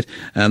enjoying it.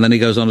 And then he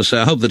goes on to say,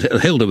 I hope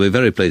that Hilda will be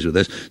very pleased with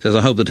this. Says,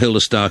 I hope that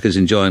Hilda Stark is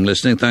enjoying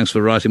listening. Thanks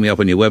for writing me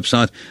up on your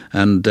website,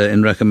 and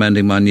in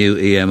recommending my new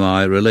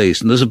EMI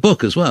release. And there's a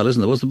book as well, isn't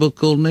there? What's the book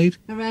called, Need?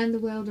 Around the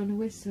World on a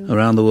Whistle.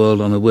 Around the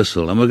World on a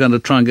Whistle. And we're going to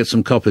try and get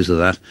some copies of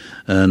that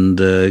and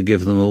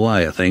give them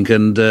away, I think.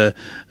 And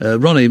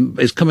Ronnie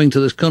is coming to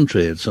this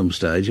country at some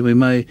stage, and we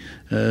may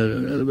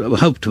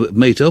hope to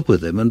meet up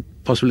with him and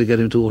possibly get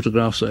him to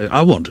autograph.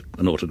 I want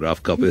an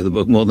autographed copy of the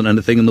book more than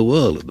anything in the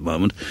world at the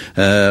moment.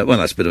 Well,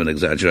 that's a bit of an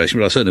exaggeration,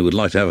 but I certainly would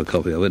like to have a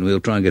copy of it, and we'll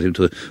try and get him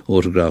to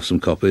autograph some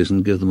copies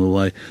and give them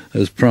away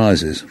as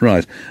prizes.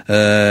 Right.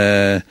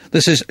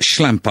 This is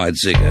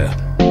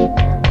Schlampeitziger.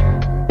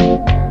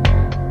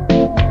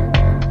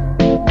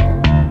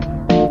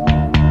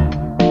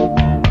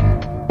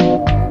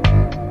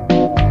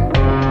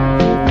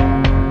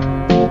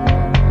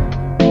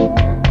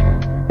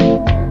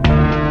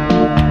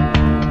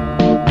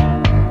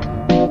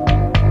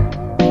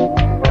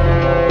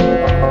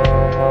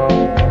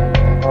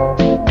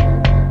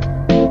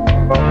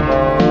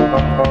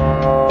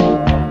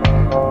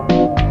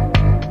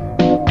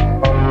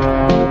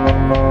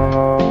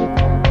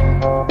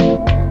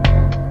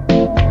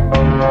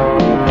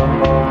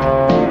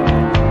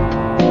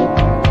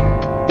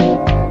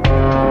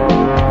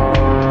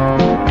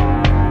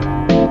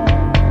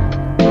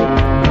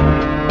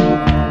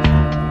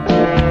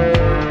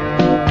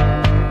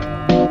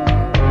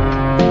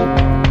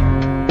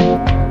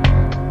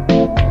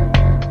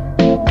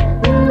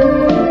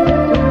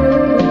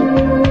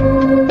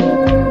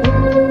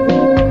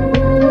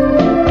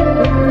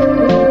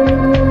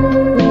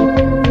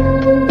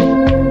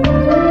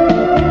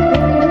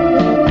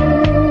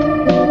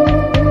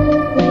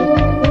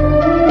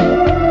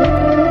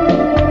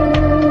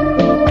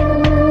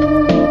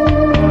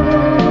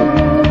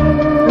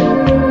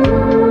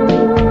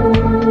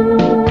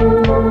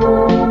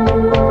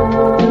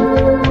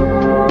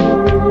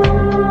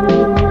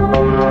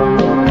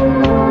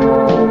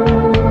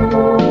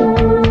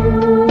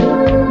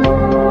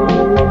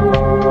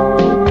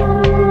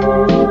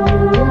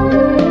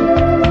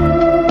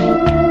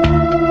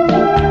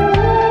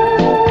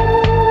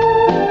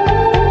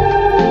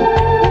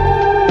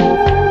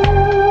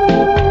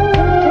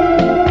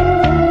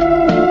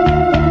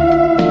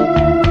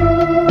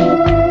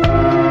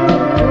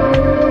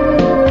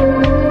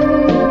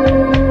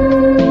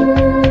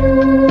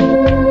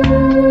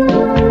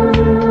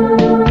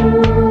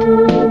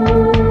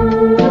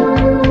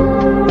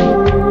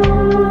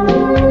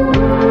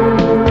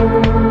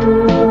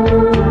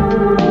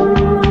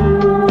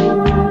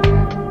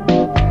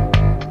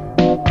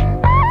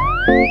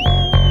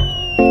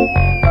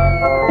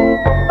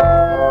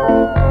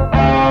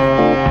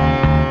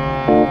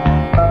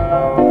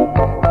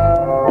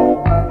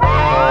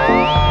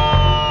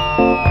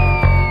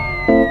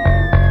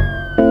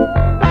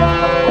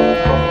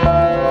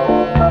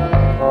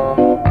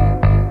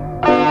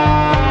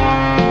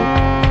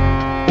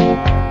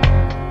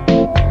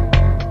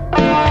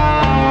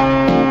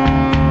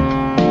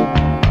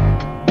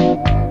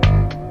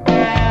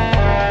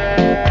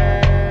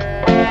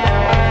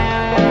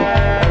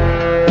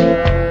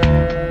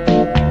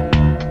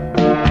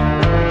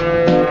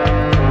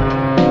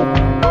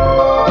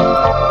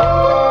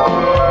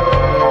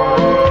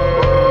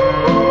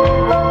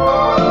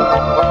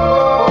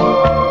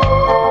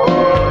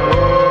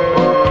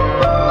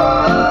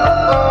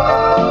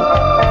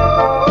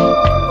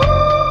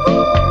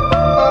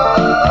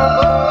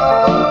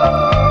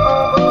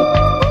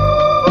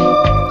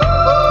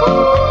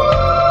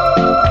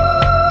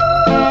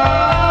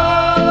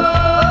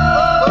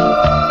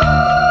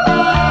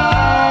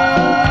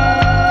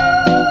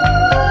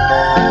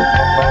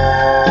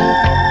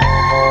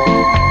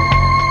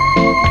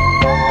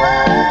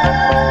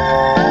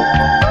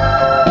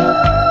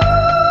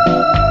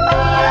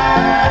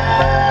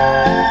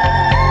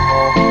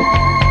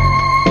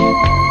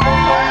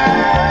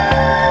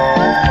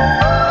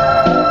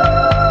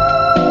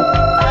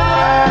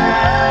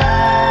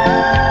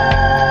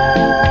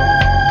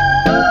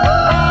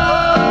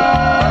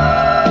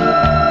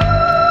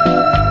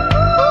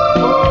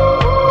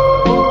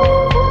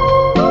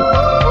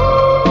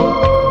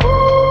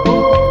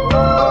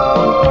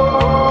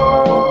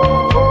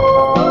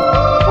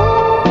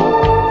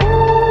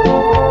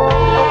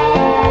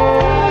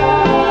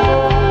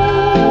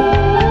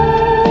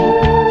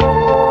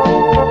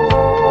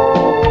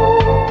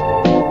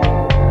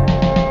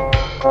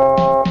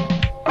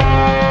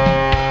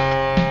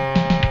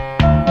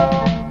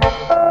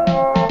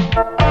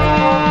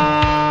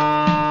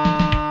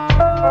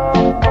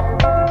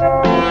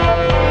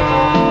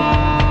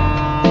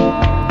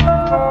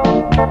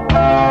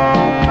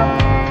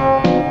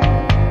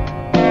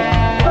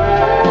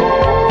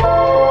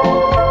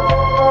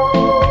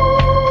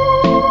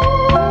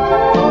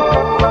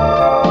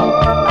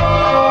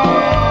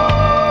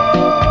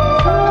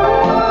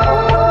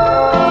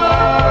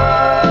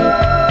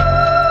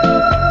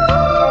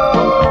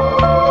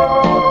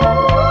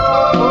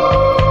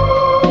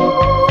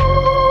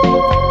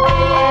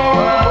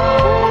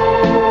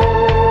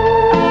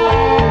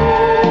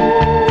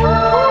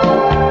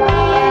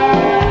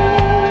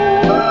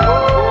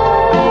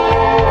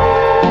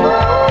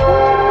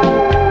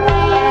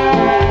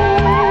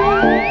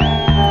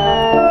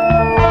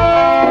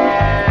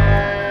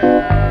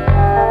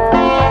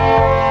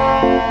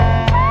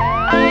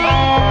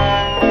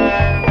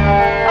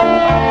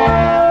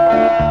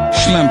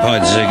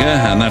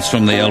 Zigger, and that's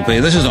from the LP.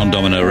 This is on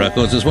Domino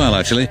Records as well,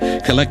 actually.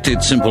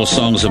 Collected Simple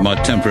Songs of My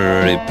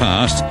Temporary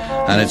Past,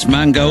 and it's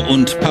Mango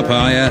und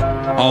Papaya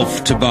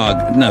of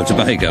Tobago. No,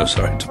 Tobago,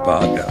 sorry,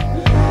 Tobago.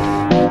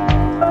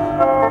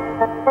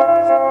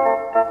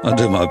 I'll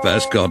do my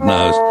best, God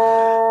knows.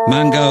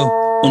 Mango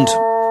und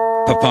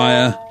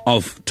Papaya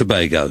of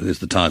Tobago is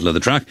the title of the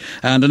track.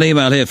 And an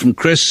email here from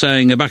Chris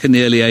saying, back in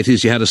the early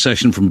 80s, you had a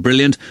session from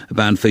Brilliant, a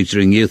band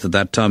featuring youth at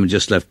that time, and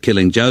just left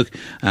Killing Joke,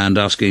 and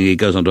he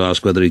goes on to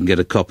ask whether he can get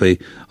a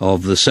copy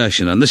of the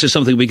session. And this is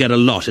something we get a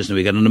lot, isn't it?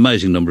 We get an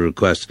amazing number of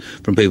requests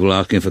from people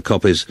asking for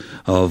copies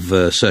of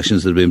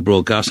sessions that have been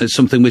broadcast. It's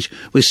something which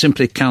we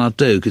simply cannot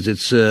do, because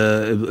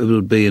it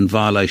would be in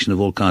violation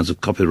of all kinds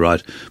of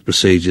copyright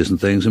procedures and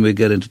things, and we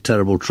get into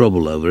terrible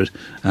trouble over it.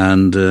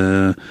 And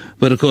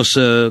but of course,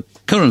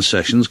 current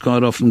sessions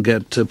quite often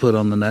get put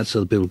on the net so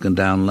that people can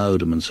download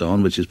them and so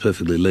on, which is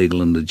perfectly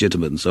legal and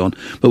legitimate and so on.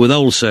 But with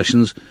old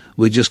sessions,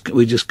 we just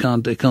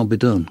can't. It can't be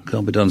done.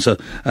 Can't be done. So,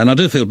 and I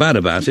do feel bad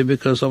about it,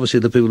 because obviously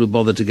the people who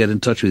bother to get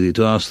in touch with you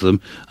to ask them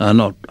are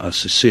not, I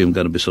assume,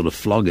 going to be sort of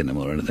flogging them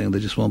or anything. They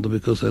just want them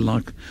because they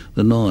like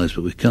the noise.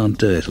 But we can't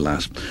do it,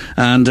 alas.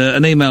 And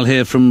an email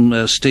here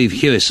from Steve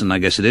Hewison, I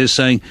guess it is,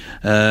 saying,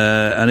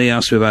 and he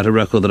asked me about a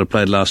record that I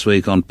played last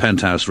week on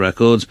Penthouse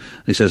Records.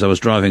 He says, I was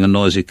driving a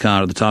noisy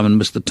car at the time and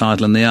missed the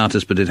title and the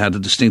artist, but it had a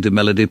distinctive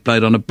melody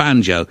played on a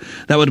banjo.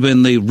 That would have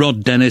been the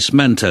Rod Dennis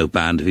Mento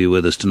Band, if you're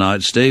with us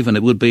tonight, Steve, and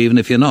it would be even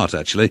if you're not,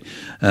 actually.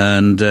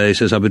 And he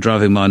says, I'll be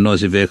driving my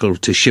noisy vehicle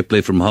to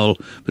Shipley from Hull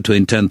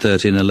between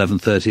 10:30 and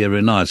 11:30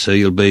 every night, so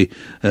you'll be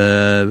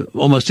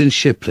almost in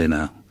Shipley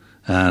now.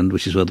 And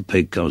which is where the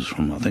pig comes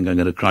from. I think I'm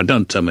going to cry.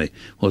 Don't tell me.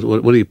 What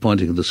are you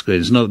pointing at the screen?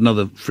 It's not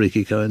another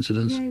freaky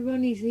coincidence? No,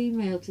 Ronnie's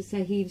emailed to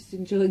say he's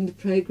enjoying the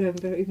programme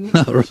very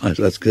much. Oh, right,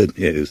 that's good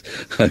news.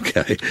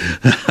 Okay.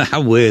 How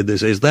weird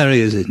this is. There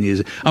he is in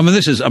music.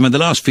 The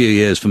last few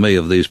years for me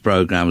of these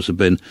programmes have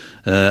been,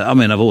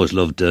 I've always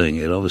loved doing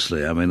it,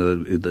 obviously. I mean,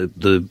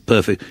 the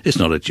perfect, it's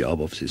not a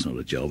job, obviously it's not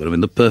a job, but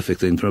the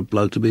perfect thing for a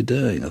bloke to be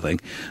doing, I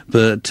think.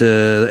 But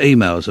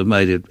emails have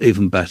made it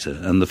even better,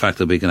 and the fact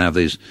that we can have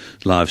these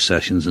live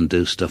sessions and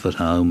do stuff at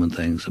home and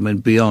things.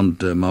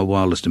 Beyond my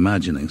wildest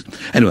imaginings.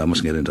 Anyway, I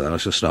mustn't get into that. I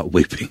shall start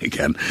weeping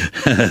again.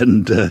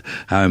 And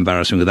how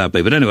embarrassing would that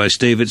be? But anyway,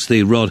 Steve, it's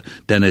the Rod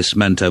Dennis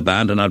Mento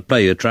Band, and I'd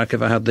play you a track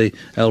if I had the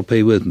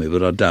LP with me,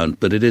 but I don't.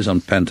 But it is on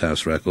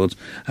Penthouse Records,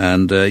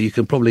 and you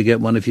can probably get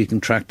one if you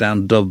can track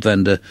down Dub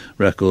Vendor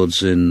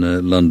Records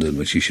in London,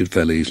 which you should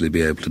fairly easily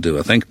be able to do,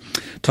 I think.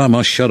 Time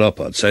I shut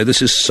up, I'd say.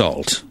 This is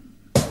Salt.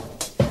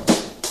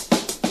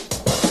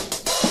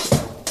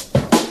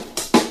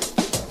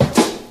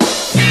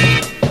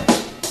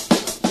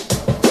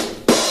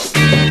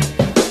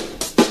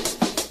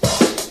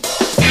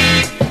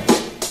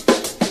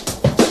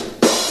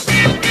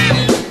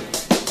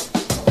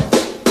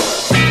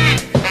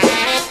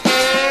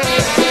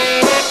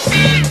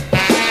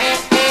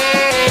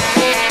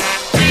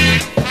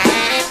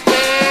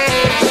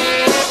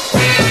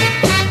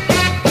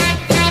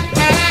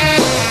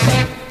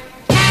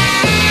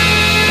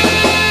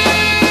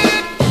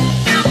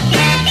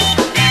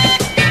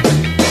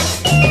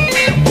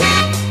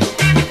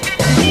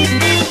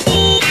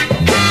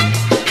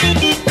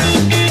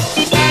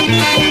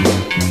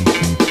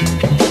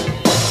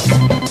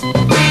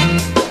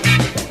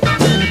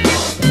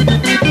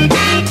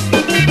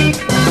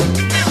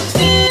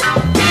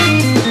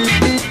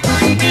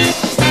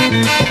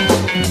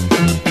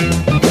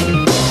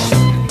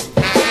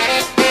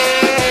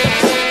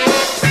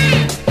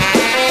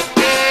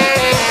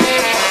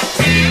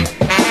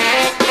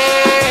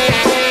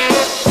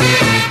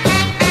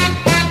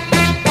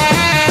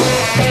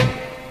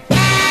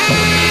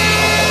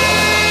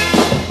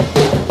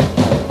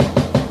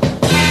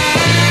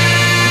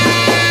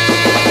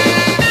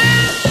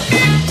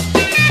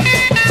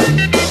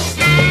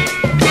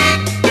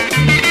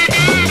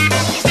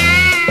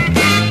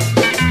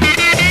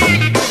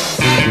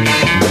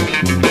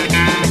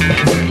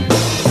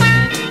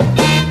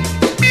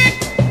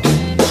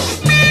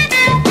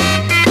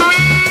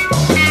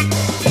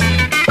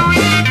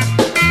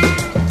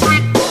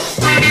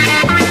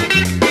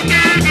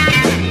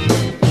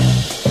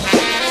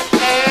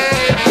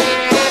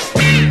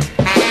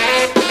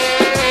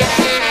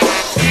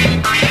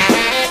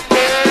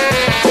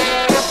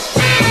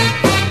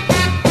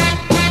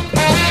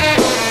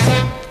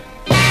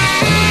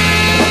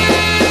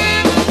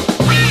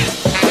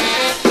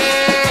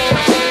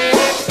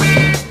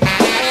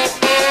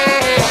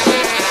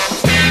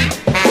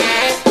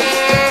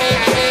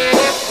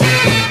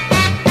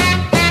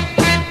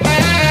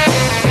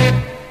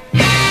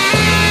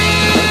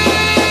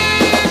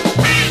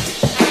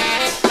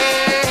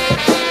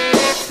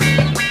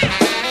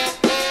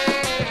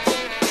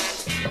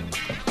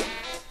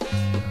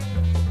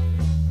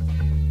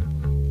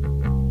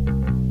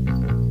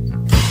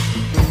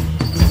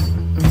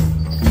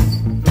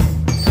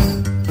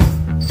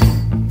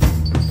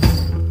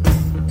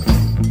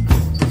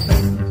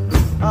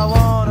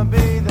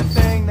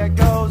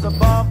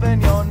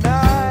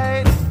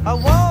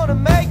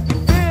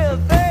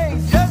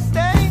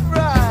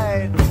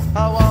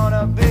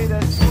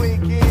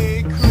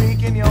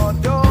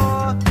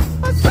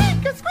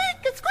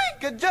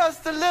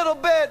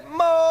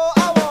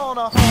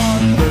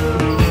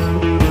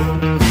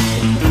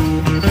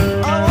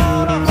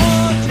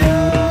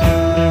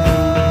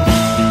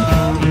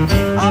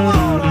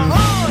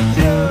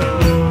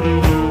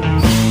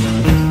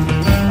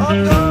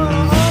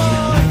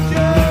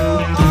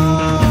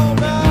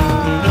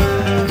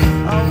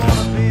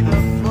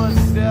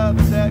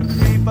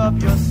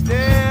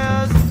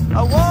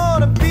 I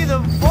wanna be the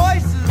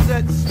voices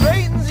that straighten